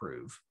to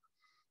improve,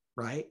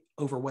 right,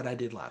 over what I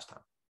did last time?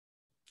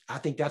 I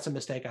think that's a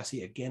mistake I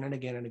see again and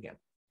again and again.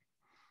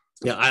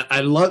 Yeah, I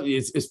love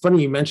it. It's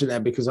funny you mentioned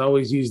that because I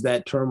always use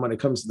that term when it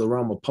comes to the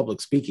realm of public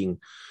speaking,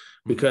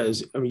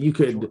 because I mean, you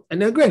could, and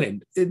now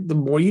granted, the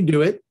more you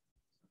do it,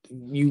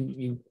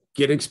 you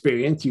get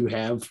experience,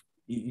 I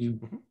mean,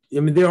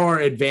 there are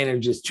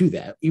advantages to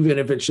that, even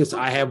if it's just,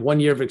 I have 1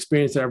 year of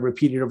experience that I've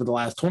repeated over the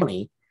last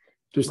 20.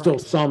 There's still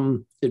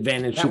some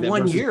advantage that to that.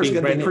 1 year is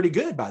going to be pretty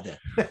good by then.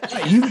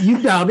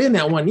 you dialed in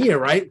that 1 year,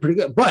 right? Pretty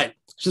good. But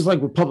just like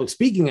with public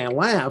speaking, I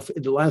laugh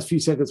at the last few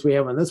seconds we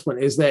have on this one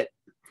is that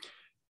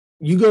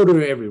you go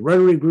to every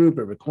Rotary group,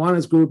 every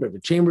Kiwanis group,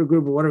 every chamber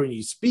group or whatever, and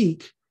you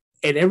speak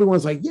and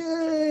everyone's like,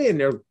 yay, and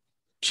they're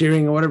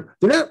cheering or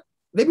whatever.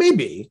 They may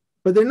be,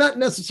 but they're not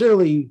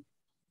necessarily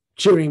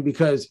cheering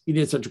because you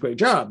did such a great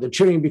job. They're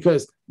cheering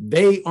because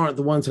they aren't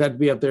the ones that have to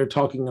be up there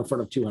talking in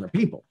front of 200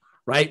 people.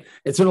 Right.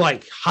 It's sort of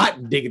like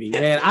hot diggity,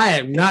 man. I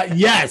am not.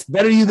 Yes.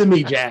 Better you than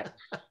me, Jack.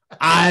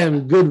 I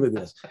am good with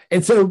this.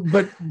 And so,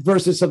 but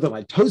versus something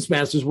like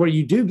Toastmasters, where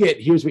you do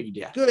get, here's what you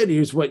did good.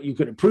 Here's what you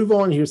could improve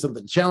on. Here's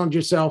something to challenge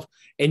yourself.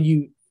 And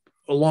you,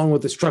 along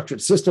with the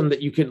structured system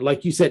that you can,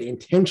 like you said,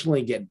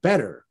 intentionally get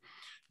better.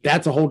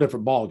 That's a whole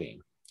different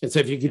ballgame. And so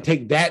if you can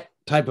take that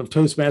type of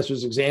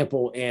Toastmasters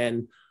example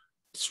and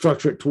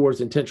structure it towards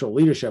intentional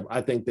leadership,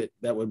 I think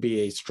that would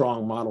be a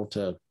strong model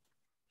to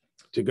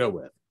go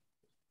with.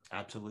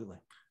 Absolutely.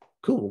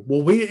 Cool.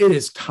 Well, it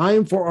is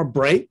time for our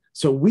break.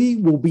 So we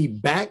will be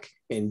back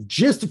in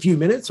just a few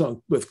minutes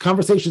with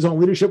Conversations on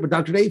Leadership with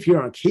Dr. Dave here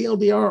on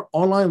KLDR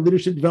Online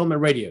Leadership Development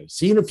Radio.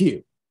 See you in a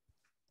few.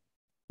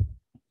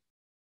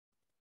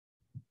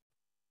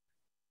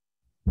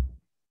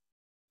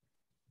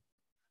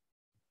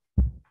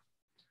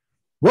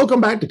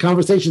 Welcome back to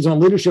Conversations on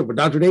Leadership with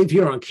Dr. Dave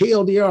here on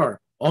KLDR,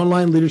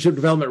 Online Leadership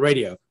Development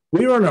Radio.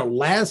 We are in our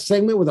last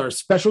segment with our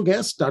special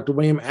guest, Dr.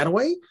 William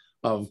Attaway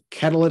of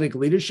Catalytic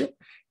Leadership.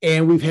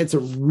 And we've had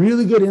some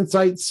really good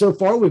insights so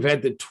far. We've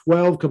had the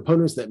 12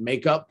 components that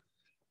make up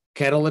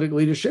catalytic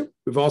leadership.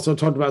 We've also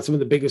talked about some of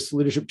the biggest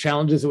leadership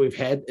challenges that we've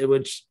had,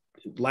 which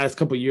the last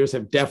couple of years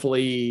have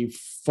definitely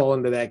fallen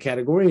into that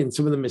category, and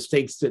some of the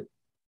mistakes that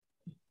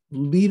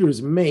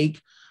leaders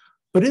make.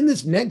 But in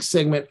this next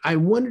segment, I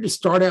wanted to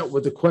start out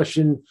with the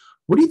question,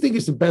 what do you think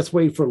is the best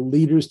way for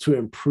leaders to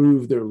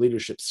improve their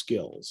leadership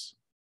skills?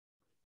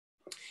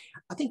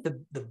 I think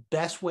the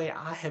best way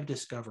I have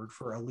discovered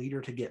for a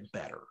leader to get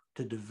better,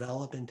 to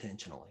develop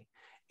intentionally,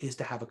 is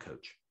to have a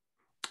coach.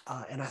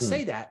 And I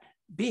say that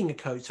being a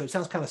coach, so it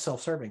sounds kind of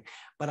self-serving,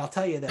 but I'll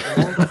tell you that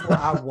long before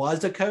I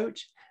was a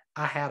coach,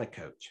 I had a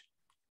coach.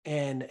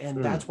 And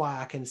that's why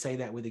I can say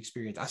that with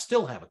experience. I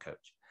still have a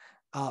coach.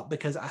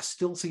 Because I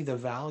still see the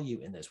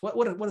value in this.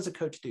 What does a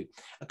coach do?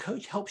 A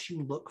coach helps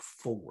you look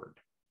forward,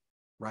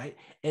 right?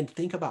 And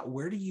think about,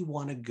 where do you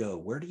want to go?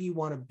 Where do you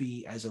want to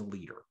be as a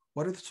leader?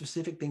 What are the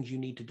specific things you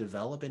need to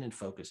develop in and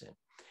focus in?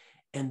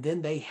 And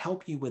then they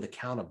help you with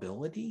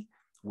accountability,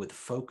 with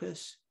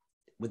focus,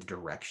 with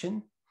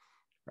direction,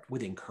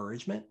 with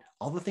encouragement,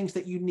 all the things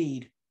that you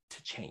need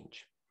to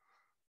change.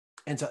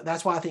 And so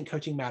that's why I think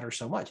coaching matters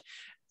so much.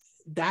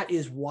 That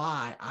is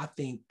why I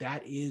think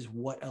that is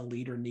what a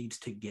leader needs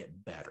to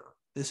get better.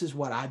 This is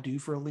what I do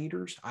for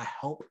leaders. I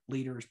help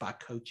leaders by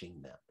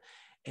coaching them.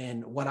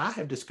 And what I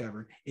have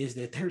discovered is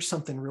that there's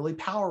something really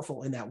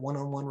powerful in that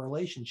one-on-one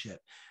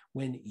relationship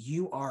when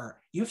you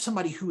have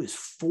somebody who is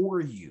for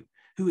you,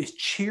 who is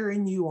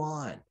cheering you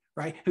on,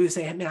 right? Who is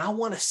saying, man, I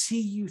want to see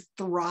you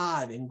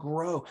thrive and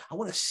grow. I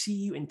want to see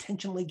you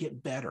intentionally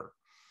get better.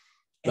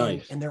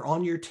 Nice. And they're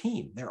on your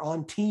team. They're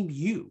on team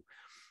you.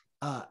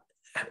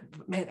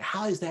 Man,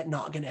 how is that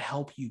not going to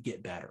help you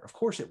get better? Of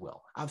course it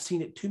will. I've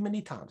seen it too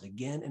many times,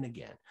 again and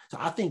again. So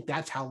I think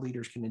that's how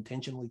leaders can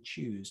intentionally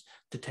choose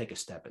to take a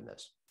step in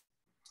this.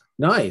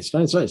 Nice.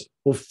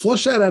 Well,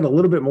 flush that out a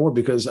little bit more,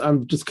 because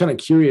I'm just kind of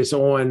curious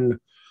on,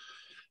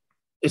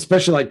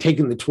 especially like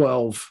taking the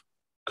 12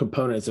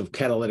 components of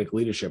catalytic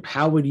leadership.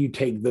 How would you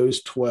take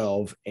those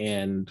 12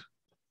 and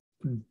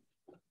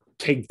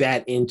take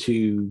that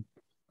into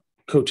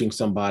coaching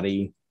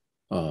somebody,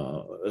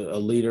 a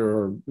leader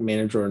or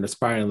manager or an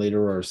aspiring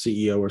leader or a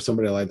CEO or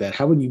somebody like that?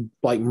 How would you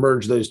like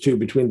merge those two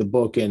between the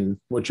book and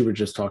what you were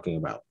just talking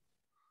about?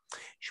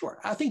 Sure.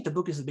 I think the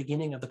book is the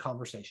beginning of the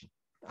conversation.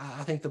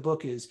 I think the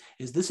book is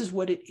this is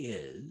what it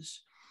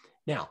is.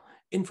 Now,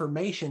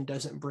 information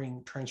doesn't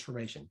bring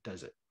transformation,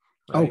 does it?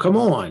 Right? Oh, come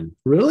on.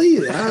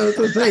 Really? I was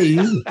going to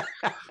say,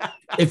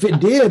 if it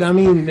did, I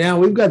mean, now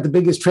we've got the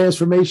biggest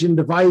transformation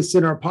device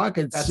in our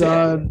pockets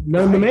known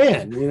to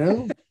man, you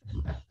know?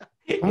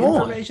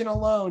 Information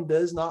alone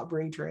does not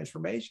bring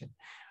transformation.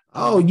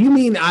 Oh, you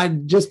mean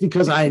just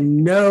because I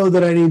know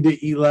that I need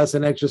to eat less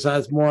and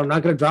exercise more, I'm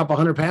not going to drop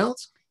 100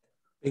 pounds?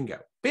 Bingo.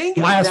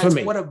 Blasphemy.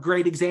 That's what a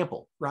great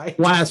example, right?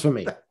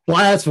 Blasphemy,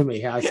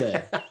 I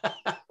said.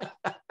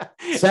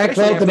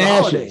 Sackcloth and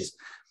ashes.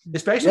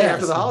 Especially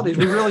after the holidays.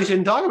 We really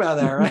shouldn't talk about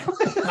that, right?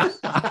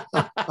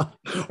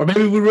 Or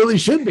maybe we really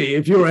should be,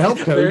 if you're a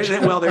health coach.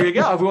 Well, there you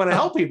go. If we want to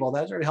help people,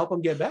 that's right. Help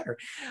them get better.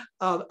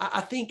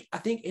 I think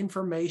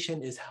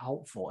information is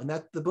helpful, and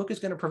that the book is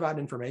going to provide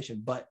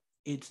information, but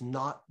it's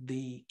not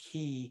the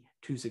key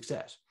to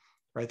success,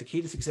 right? The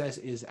key to success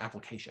is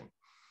application,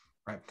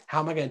 right?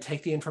 How am I going to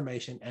take the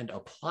information and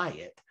apply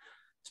it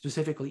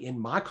specifically in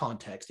my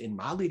context, in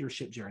my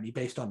leadership journey,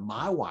 based on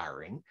my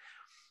wiring?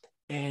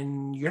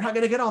 And you're not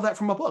going to get all that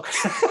from a book.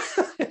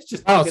 It's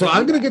just so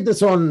I'm going to get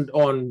this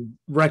on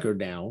record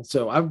now.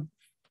 So I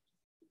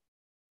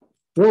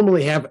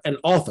formally have an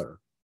author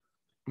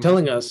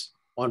telling us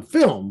on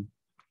film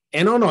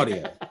and on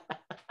audio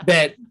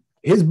that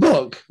his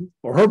book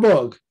or her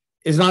book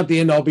is not the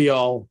end all be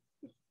all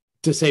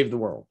to save the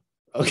world.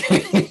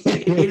 Okay.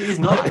 It is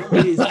not.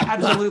 It is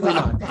absolutely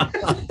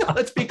not.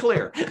 Let's be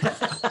clear.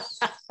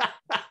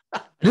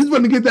 I just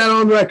want to get that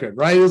on record,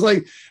 right? It's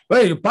like,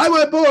 hey, buy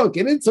my book,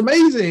 and it's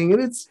amazing,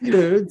 and it's, you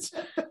know,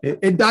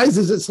 it dies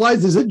as it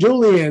slices at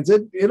Julien's.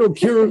 It'll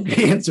cure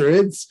cancer.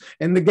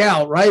 And the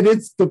gout, right?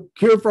 It's the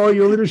cure for all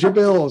your leadership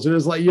ills. And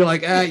it's like you're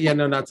like, yeah,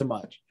 no, not so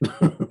much.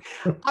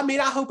 I mean,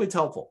 I hope it's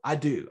helpful. I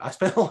do. I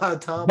spend a lot of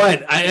time.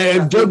 But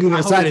I'm joking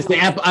aside. It's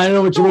I don't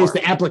know what you mean. It's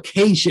the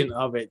application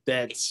of it.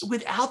 That's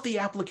without the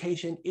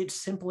application, it's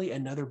simply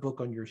another book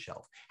on your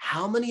shelf.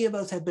 How many of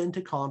us have been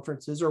to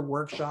conferences or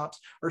workshops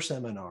or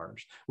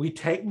seminars? We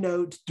take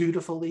notes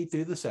dutifully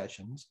through the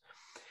sessions,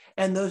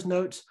 and those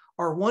notes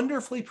are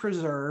wonderfully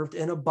preserved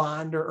in a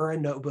binder or a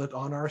notebook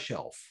on our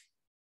shelf.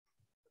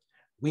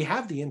 We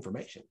have the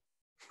information.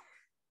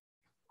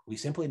 We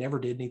simply never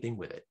did anything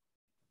with it.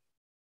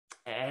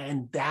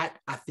 And that,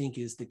 I think,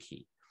 is the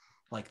key.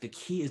 Like the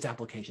key is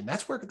application.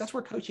 That's where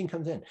coaching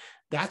comes in.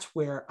 That's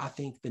where I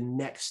think the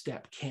next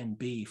step can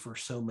be for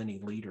so many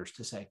leaders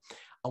to say,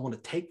 I want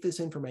to take this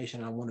information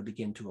and I want to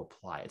begin to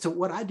apply it. So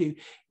what I do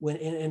when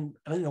in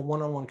a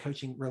one-on-one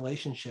coaching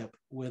relationship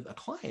with a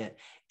client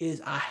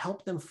is I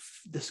help them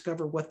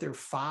discover what their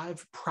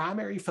 5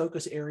 primary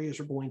focus areas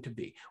are going to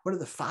be. What are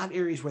the 5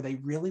 areas where they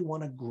really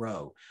want to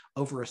grow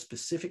over a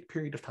specific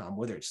period of time,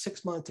 whether it's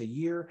 6 months, a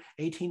year,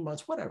 18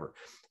 months, whatever.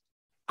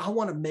 I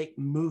want to make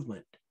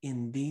movement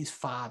in these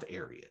 5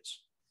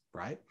 areas,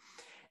 right?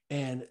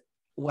 And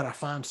what I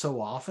find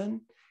so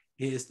often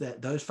is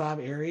that those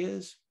 5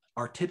 areas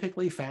are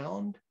typically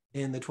found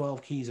in the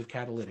 12 keys of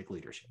catalytic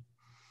leadership.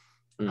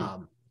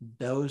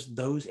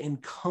 Those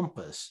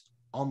encompass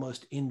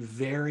almost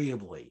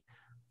invariably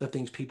the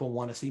things people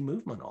want to see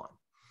movement on.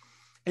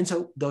 And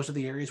so those are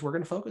the areas we're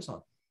going to focus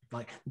on.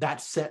 Like that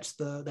sets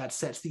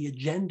the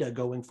agenda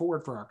going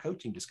forward for our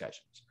coaching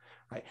discussions.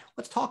 Right?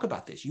 Let's talk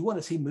about this. You want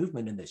to see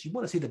movement in this. You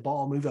want to see the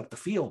ball move up the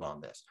field on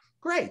this.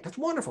 Great. That's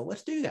wonderful.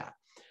 Let's do that.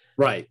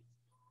 Right.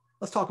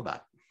 Let's talk about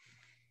it.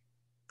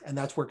 And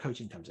that's where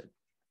coaching comes in.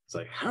 It's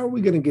like, how are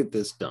we going to get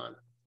this done?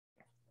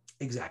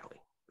 Exactly.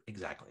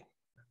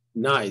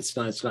 Nice.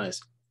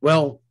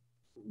 Well,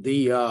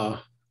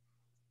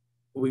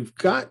 we've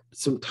got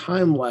some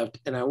time left,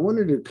 and I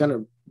wanted to kind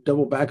of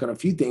double back on a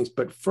few things.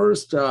 But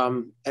first,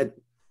 tell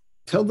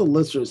the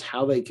listeners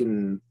how they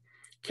can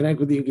connect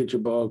with you, get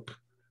your book,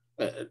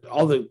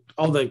 all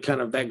the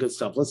kind of that good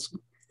stuff. Let's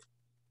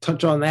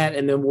touch on that,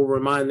 and then we'll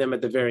remind them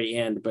at the very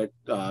end. But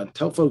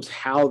tell folks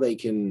how they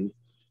can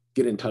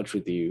get in touch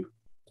with you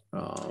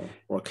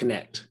or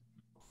connect.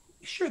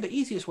 Sure. The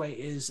easiest way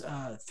is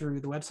through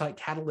the website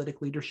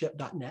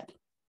catalyticleadership.net.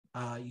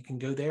 You can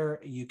go there.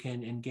 You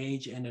can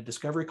engage in a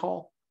discovery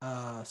call,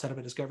 set up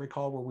a discovery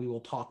call where we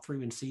will talk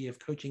through and see if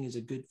coaching is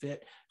a good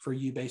fit for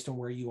you based on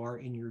where you are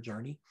in your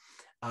journey.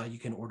 You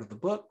can order the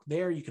book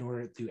there. You can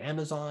order it through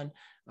Amazon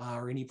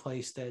or any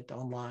place that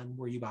online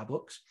where you buy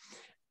books.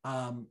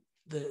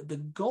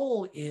 The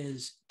goal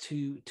is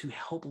to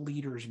help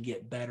leaders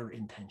get better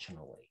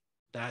intentionally.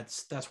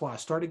 That's why I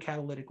started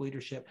Catalytic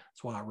Leadership.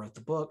 That's why I wrote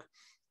the book.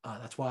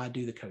 That's why I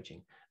do the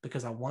coaching,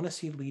 because I want to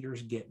see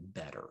leaders get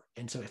better.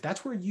 And so if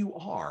that's where you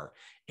are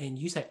and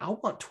you say, I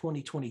want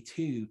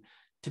 2022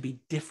 to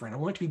be different, I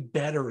want it to be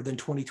better than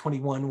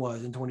 2021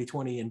 was in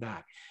 2020 and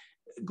back,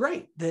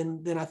 great.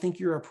 Then I think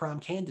you're a prime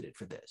candidate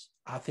for this.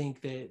 I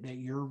think that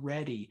you're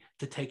ready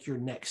to take your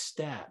next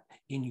step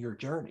in your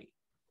journey.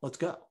 Let's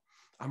go.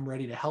 I'm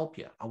ready to help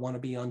you. I want to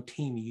be on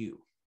team you.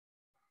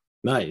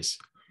 Nice.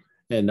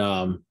 And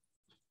I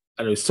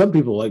know some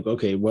people like,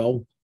 okay,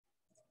 well,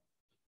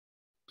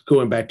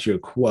 going back to your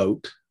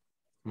quote,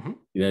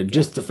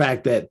 just the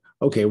fact that,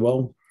 okay,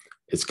 well,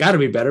 it's got to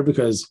be better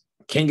because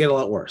it can't get a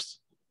lot worse.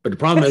 But the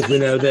problem is we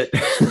know that,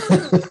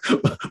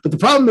 but the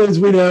problem is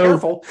we know,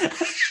 careful.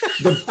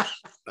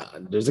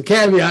 There's a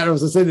caveat. I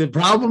was going to say, the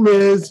problem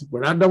is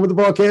we're not done with the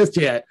broadcast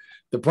yet.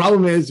 The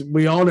problem is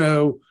we all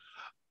know,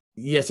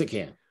 yes, it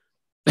can.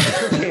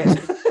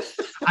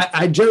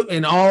 I joke,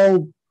 and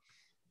all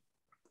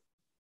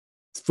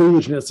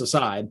foolishness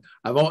aside,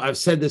 I've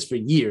said this for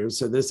years,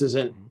 so this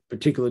isn't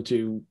particular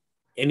to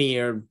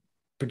any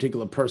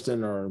particular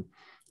person or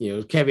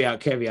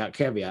caveat.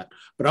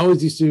 But I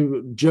always used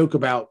to joke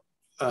about,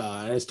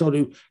 and I still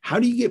do, how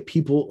do you get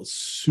people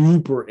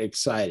super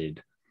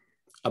excited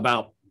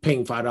about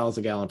paying $5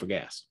 a gallon for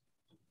gas?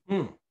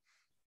 I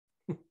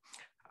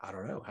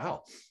don't know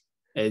how.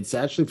 It's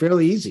actually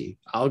fairly easy.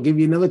 I'll give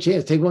you another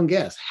chance. Take one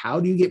guess. How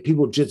do you get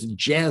people just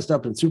jazzed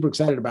up and super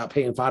excited about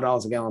paying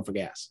 $5 a gallon for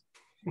gas?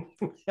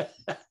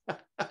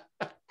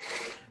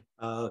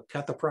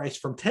 Cut the price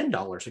from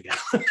 $10 a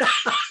gallon.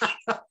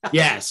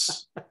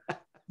 Yes.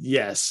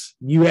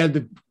 You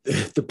had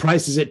the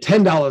prices at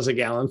 $10 a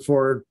gallon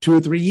for 2 or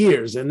 3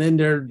 years, and then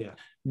they're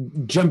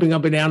jumping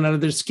up and down out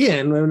of their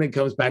skin when it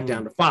comes back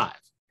down to $5.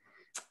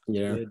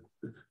 There's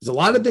a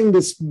lot of things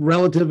that's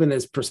relative and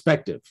is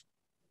perspective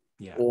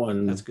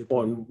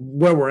on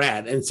where we're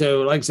at. And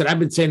so, like I said, I've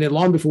been saying it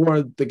long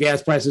before the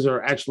gas prices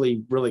are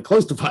actually really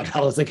close to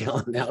 $5 a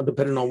gallon now,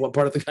 depending on what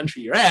part of the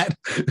country you're at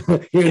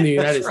here in the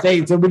United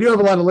States. And we do have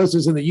a lot of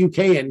listeners in the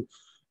UK,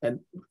 and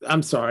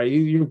I'm sorry,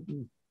 your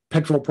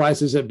petrol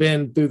prices have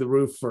been through the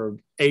roof for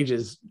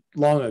ages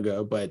long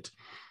ago, but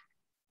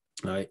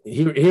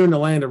here in the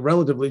land of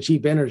relatively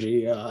cheap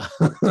energy,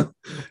 when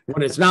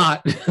it's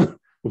not,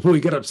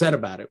 we get upset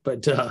about it.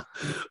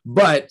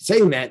 But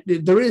saying that,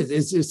 there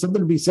is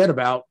something to be said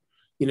about,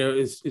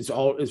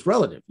 it's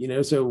relative,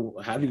 so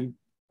how do you,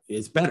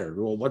 it's better.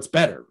 Well, what's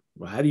better?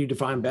 Well, how do you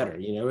define better?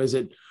 Is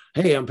it,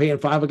 hey, I'm paying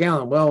 $5 a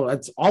gallon? Well,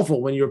 that's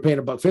awful when you were paying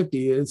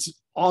 $1.50. It's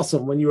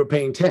awesome when you were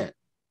paying 10.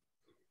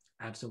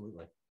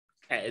 Absolutely.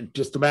 It's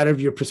just a matter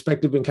of your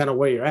perspective and kind of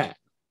where you're at.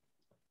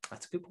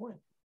 That's a good point.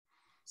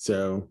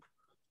 So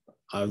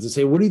I was going to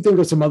say, what do you think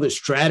are some other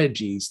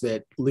strategies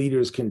that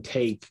leaders can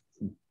take,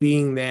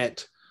 being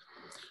that,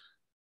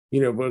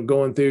 we're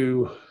going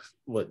through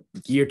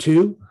year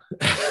 2?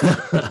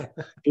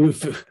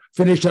 We've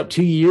finished up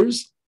 2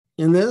 years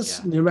in this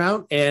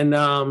route.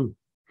 And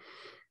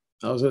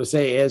I was going to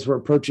say, as we're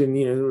approaching,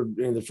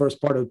 in the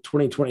first part of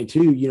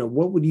 2022,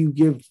 what would you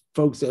give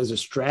folks as a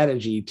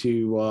strategy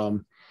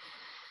to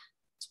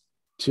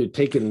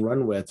take and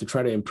run with to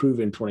try to improve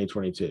in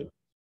 2022?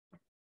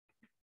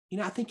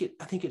 I think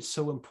it's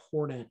so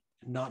important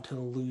not to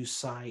lose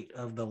sight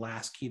of the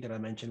last key that I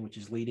mentioned, which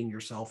is leading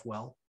yourself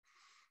well.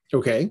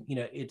 Okay.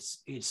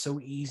 It's so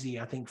easy,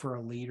 I think, for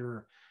a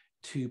leader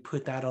to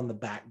put that on the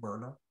back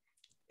burner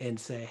and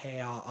say, hey,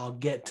 I'll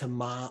get to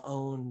my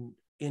own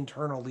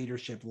internal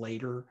leadership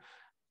later.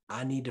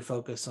 I need to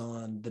focus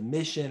on the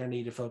mission. I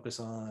need to focus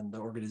on the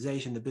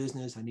organization, the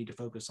business. I need to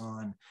focus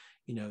on,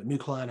 new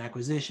client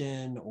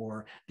acquisition,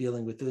 or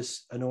dealing with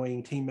this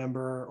annoying team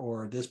member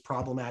or this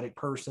problematic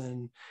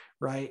person,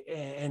 right?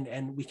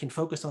 And we can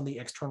focus on the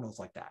externals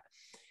like that.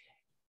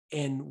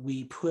 And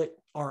we put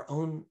our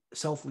own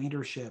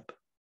self-leadership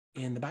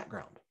in the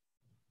background.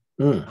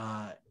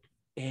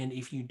 And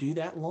if you do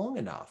that long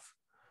enough,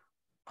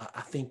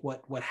 I think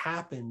what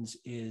happens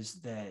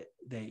is that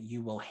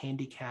you will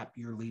handicap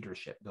your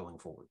leadership going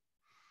forward.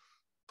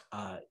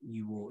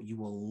 You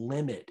will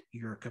limit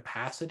your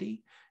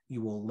capacity.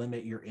 You will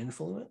limit your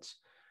influence.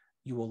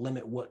 You will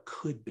limit what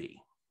could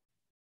be,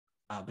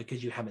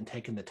 because you haven't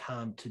taken the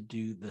time to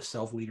do the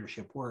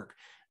self-leadership work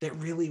that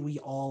really we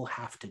all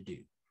have to do.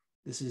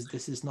 This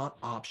is not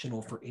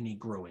optional for any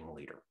growing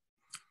leader.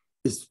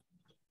 It's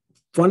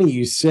funny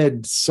you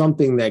said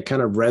something that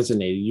kind of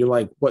resonated. You're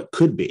like, what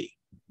could be?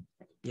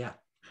 Yeah.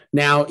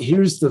 Now,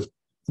 here's the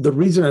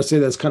reason I say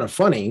that's kind of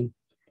funny,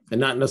 and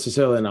not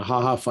necessarily in a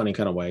ha-ha funny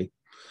kind of way,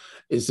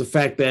 is the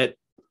fact that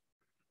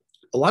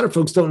a lot of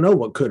folks don't know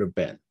what could have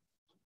been.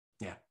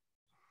 Yeah.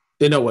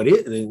 They know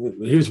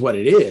here's what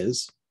it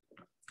is,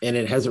 and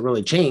it hasn't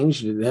really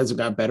changed. It hasn't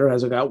got better, it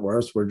hasn't got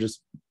worse. We're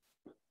just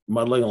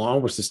muddling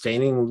along. We're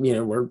sustaining,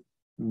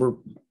 we're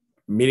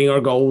meeting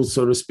our goals,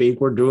 so to speak.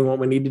 We're doing what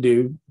we need to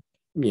do,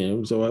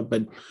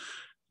 but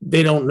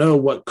they don't know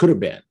what could have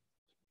been.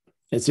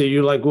 And so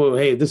you're like, well,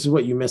 hey, this is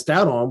what you missed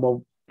out on.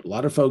 Well, a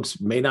lot of folks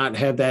may not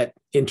have that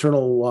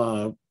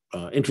internal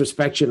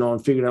introspection on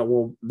figuring out,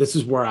 well, this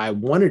is where I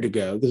wanted to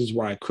go. This is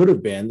where I could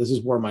have been. This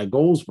is where my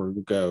goals were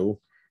to go.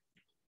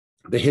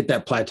 They hit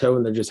that plateau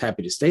and they're just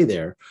happy to stay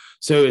there.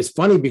 So it's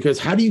funny because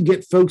how do you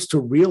get folks to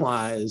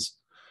realize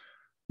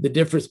the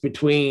difference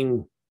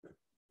between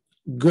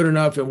good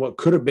enough and what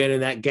could have been in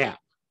that gap?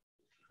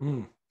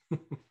 In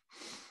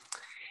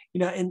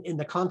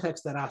the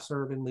context that I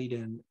serve and lead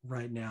in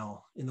right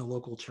now in the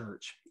local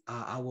church,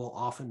 I will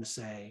often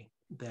say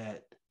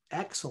that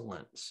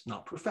excellence,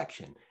 not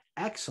perfection,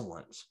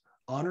 excellence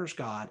honors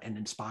God and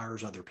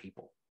inspires other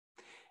people.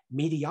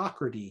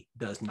 Mediocrity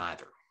does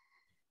neither.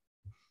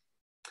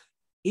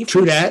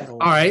 True that. All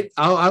right.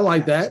 I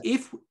like that.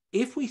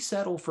 If we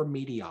settle for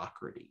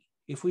mediocrity,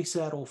 if we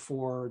settle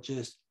for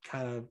just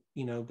kind of,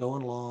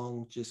 going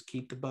along, just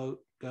keep the boat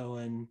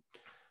going,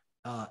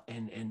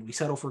 and we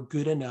settle for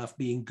good enough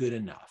being good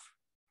enough.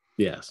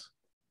 Yes.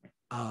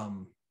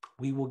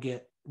 We will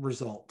get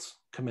results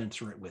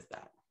commensurate with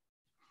that.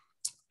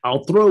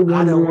 I'll throw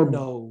one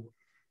more.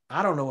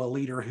 I don't know a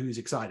leader who's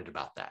excited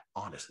about that,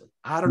 honestly.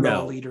 I don't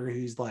know a leader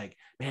who's like,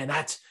 man,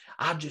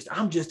 I'm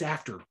just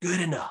after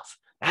good enough.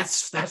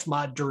 That's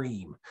my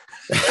dream.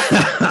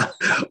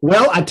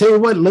 Well, I tell you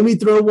what, let me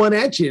throw one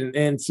at you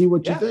and see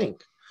what you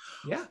think.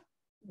 Yeah.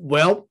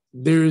 Well,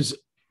 there's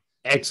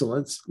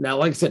excellence. Now,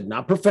 like I said,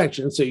 not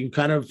perfection. So you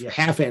kind of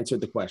half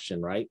answered the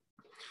question, right?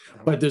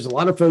 But there's a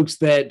lot of folks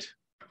that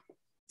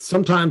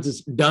sometimes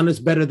it's done is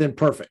better than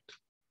perfect.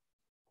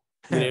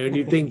 And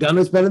you think done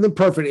is better than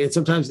perfect. And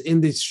sometimes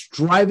in the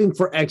striving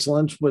for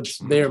excellence, which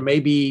they're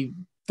maybe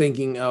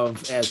thinking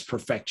of as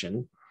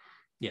perfection.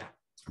 Yeah.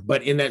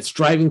 But in that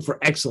striving for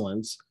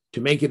excellence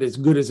to make it as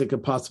good as it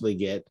could possibly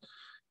get,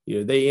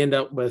 they end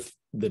up with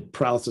the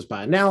paralysis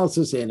by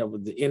analysis, they end up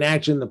with the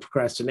inaction, the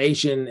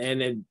procrastination,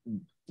 and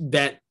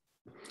that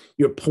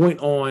your point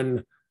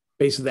on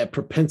basically that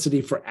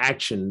propensity for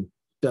action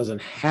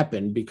doesn't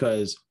happen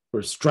because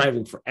we're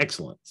striving for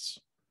excellence.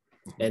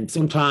 And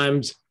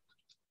sometimes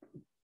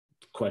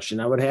the question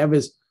I would have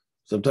is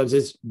sometimes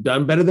it's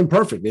done better than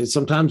perfect. It's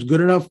sometimes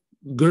good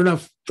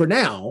enough for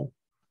now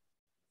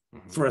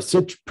for a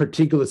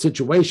particular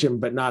situation,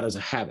 but not as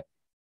a habit.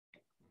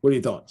 What are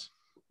your thoughts?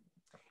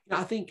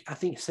 I think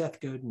Seth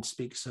Godin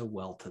speaks so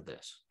well to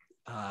this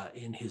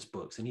in his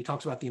books. And he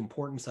talks about the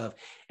importance of,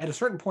 at a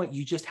certain point,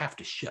 you just have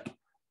to ship.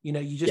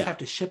 You just have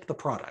to ship the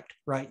product,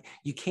 right?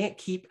 You can't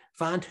keep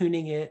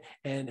fine-tuning it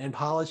and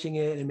polishing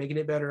it and making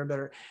it better and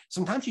better.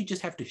 Sometimes you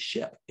just have to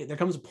ship. There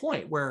comes a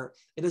point where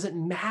it doesn't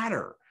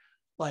matter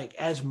like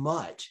as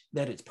much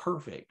that it's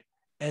perfect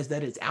as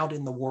that it's out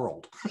in the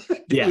world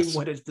doing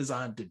what it's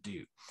designed to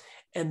do.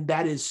 And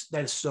that is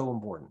so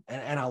important.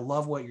 And I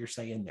love what you're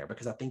saying there,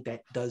 because I think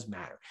that does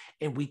matter.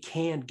 And we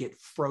can get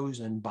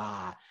frozen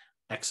by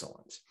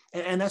excellence.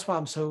 And that's why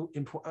I'm so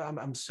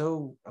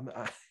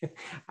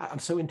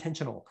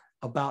intentional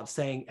about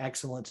saying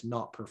excellence,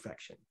 not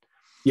perfection.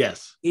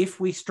 Yes. If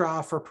we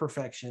strive for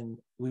perfection,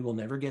 we will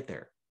never get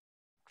there.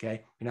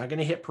 Okay. You're not going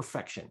to hit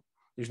perfection.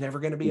 There's never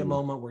going to be a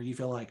moment where you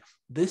feel like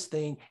this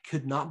thing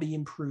could not be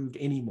improved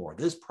anymore.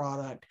 This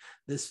product,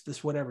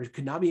 this whatever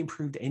could not be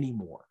improved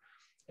anymore.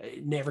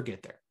 Never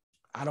get there.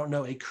 I don't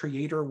know a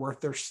creator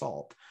worth their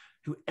salt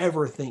who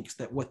ever thinks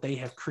that what they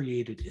have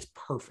created is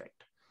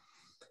perfect.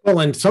 Well,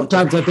 and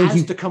sometimes I think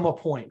has to come a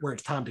point where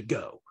it's time to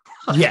go.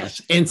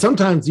 Yes. And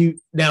sometimes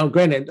now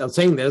granted, I'm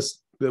saying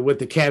this with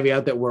the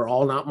caveat that we're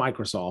all not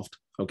Microsoft.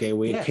 Okay.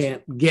 We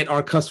can't get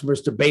our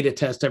customers to beta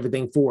test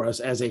everything for us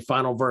as a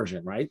final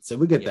version, right? So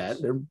we get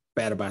that. They're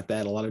bad about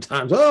that a lot of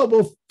times. Oh,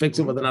 we'll fix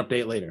it with an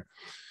update later.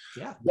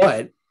 Yeah.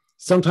 But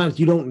sometimes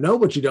you don't know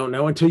what you don't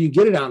know until you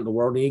get it out in the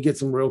world and you get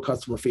some real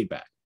customer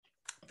feedback.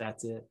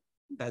 That's it.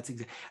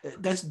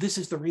 This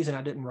is the reason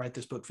I didn't write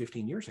this book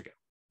 15 years ago.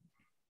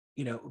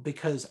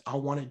 Because I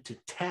wanted to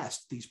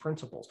test these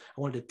principles.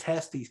 I wanted to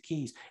test these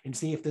keys and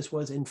see if this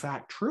was in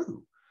fact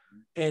true.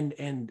 And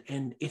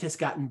it has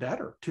gotten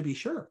better, to be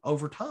sure,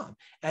 over time,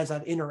 as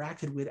I've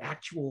interacted with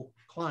actual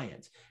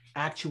clients,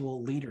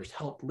 actual leaders,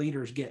 helped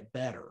leaders get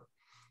better.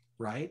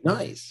 Right?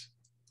 Nice.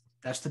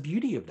 That's the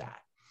beauty of that.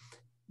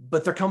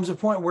 But there comes a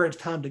point where it's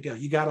time to go.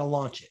 You got to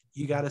launch it.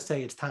 You got to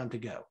say it's time to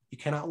go. You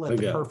cannot let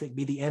the perfect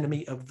be the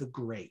enemy of the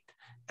great,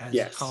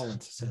 as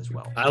Collins says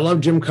well. I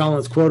love Jim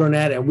Collins' quote on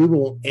that, and we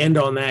will end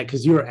on that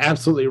because you are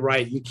absolutely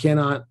right. You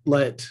cannot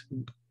let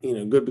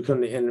good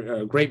become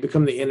the great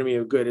become the enemy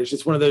of good. It's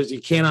just one of those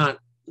you can't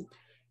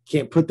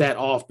put that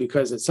off,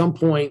 because at some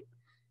point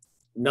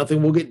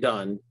nothing will get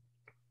done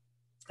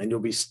and you'll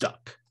be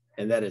stuck,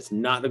 and that is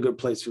not a good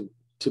place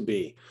to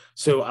be.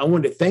 So I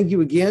wanted to thank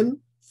you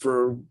again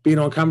for being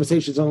on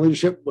Conversations on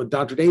Leadership with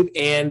Dr. Dave.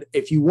 And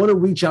if you want to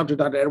reach out to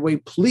Dr.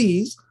 Attaway,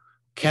 please,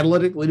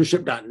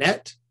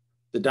 catalyticleadership.net.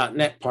 The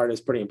 .net part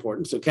is pretty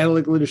important. So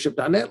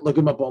catalyticleadership.net, look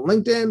him up on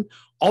LinkedIn.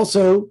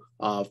 Also,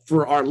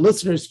 for our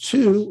listeners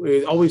too,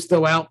 we always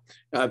throw out,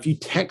 if you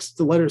text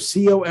the letter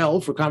COL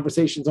for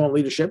Conversations on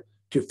Leadership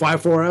to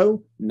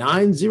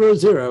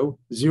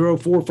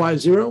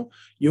 540-900-0450,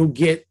 you'll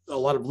get a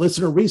lot of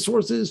listener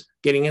resources,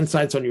 getting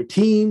insights on your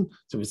team,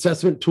 some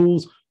assessment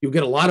tools. You'll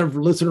get a lot of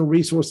listener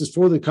resources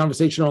for the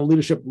Conversation on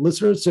Leadership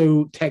listeners.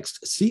 So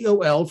text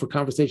COL for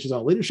Conversations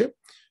on Leadership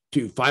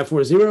to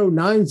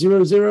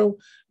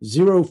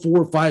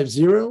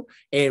 540-900-0450.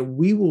 And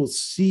we will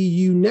see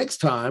you next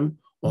time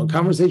on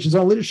Conversations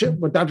on Leadership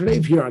with Dr.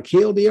 Dave here on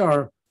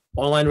KLDR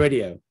Online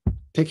Radio.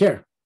 Take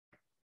care.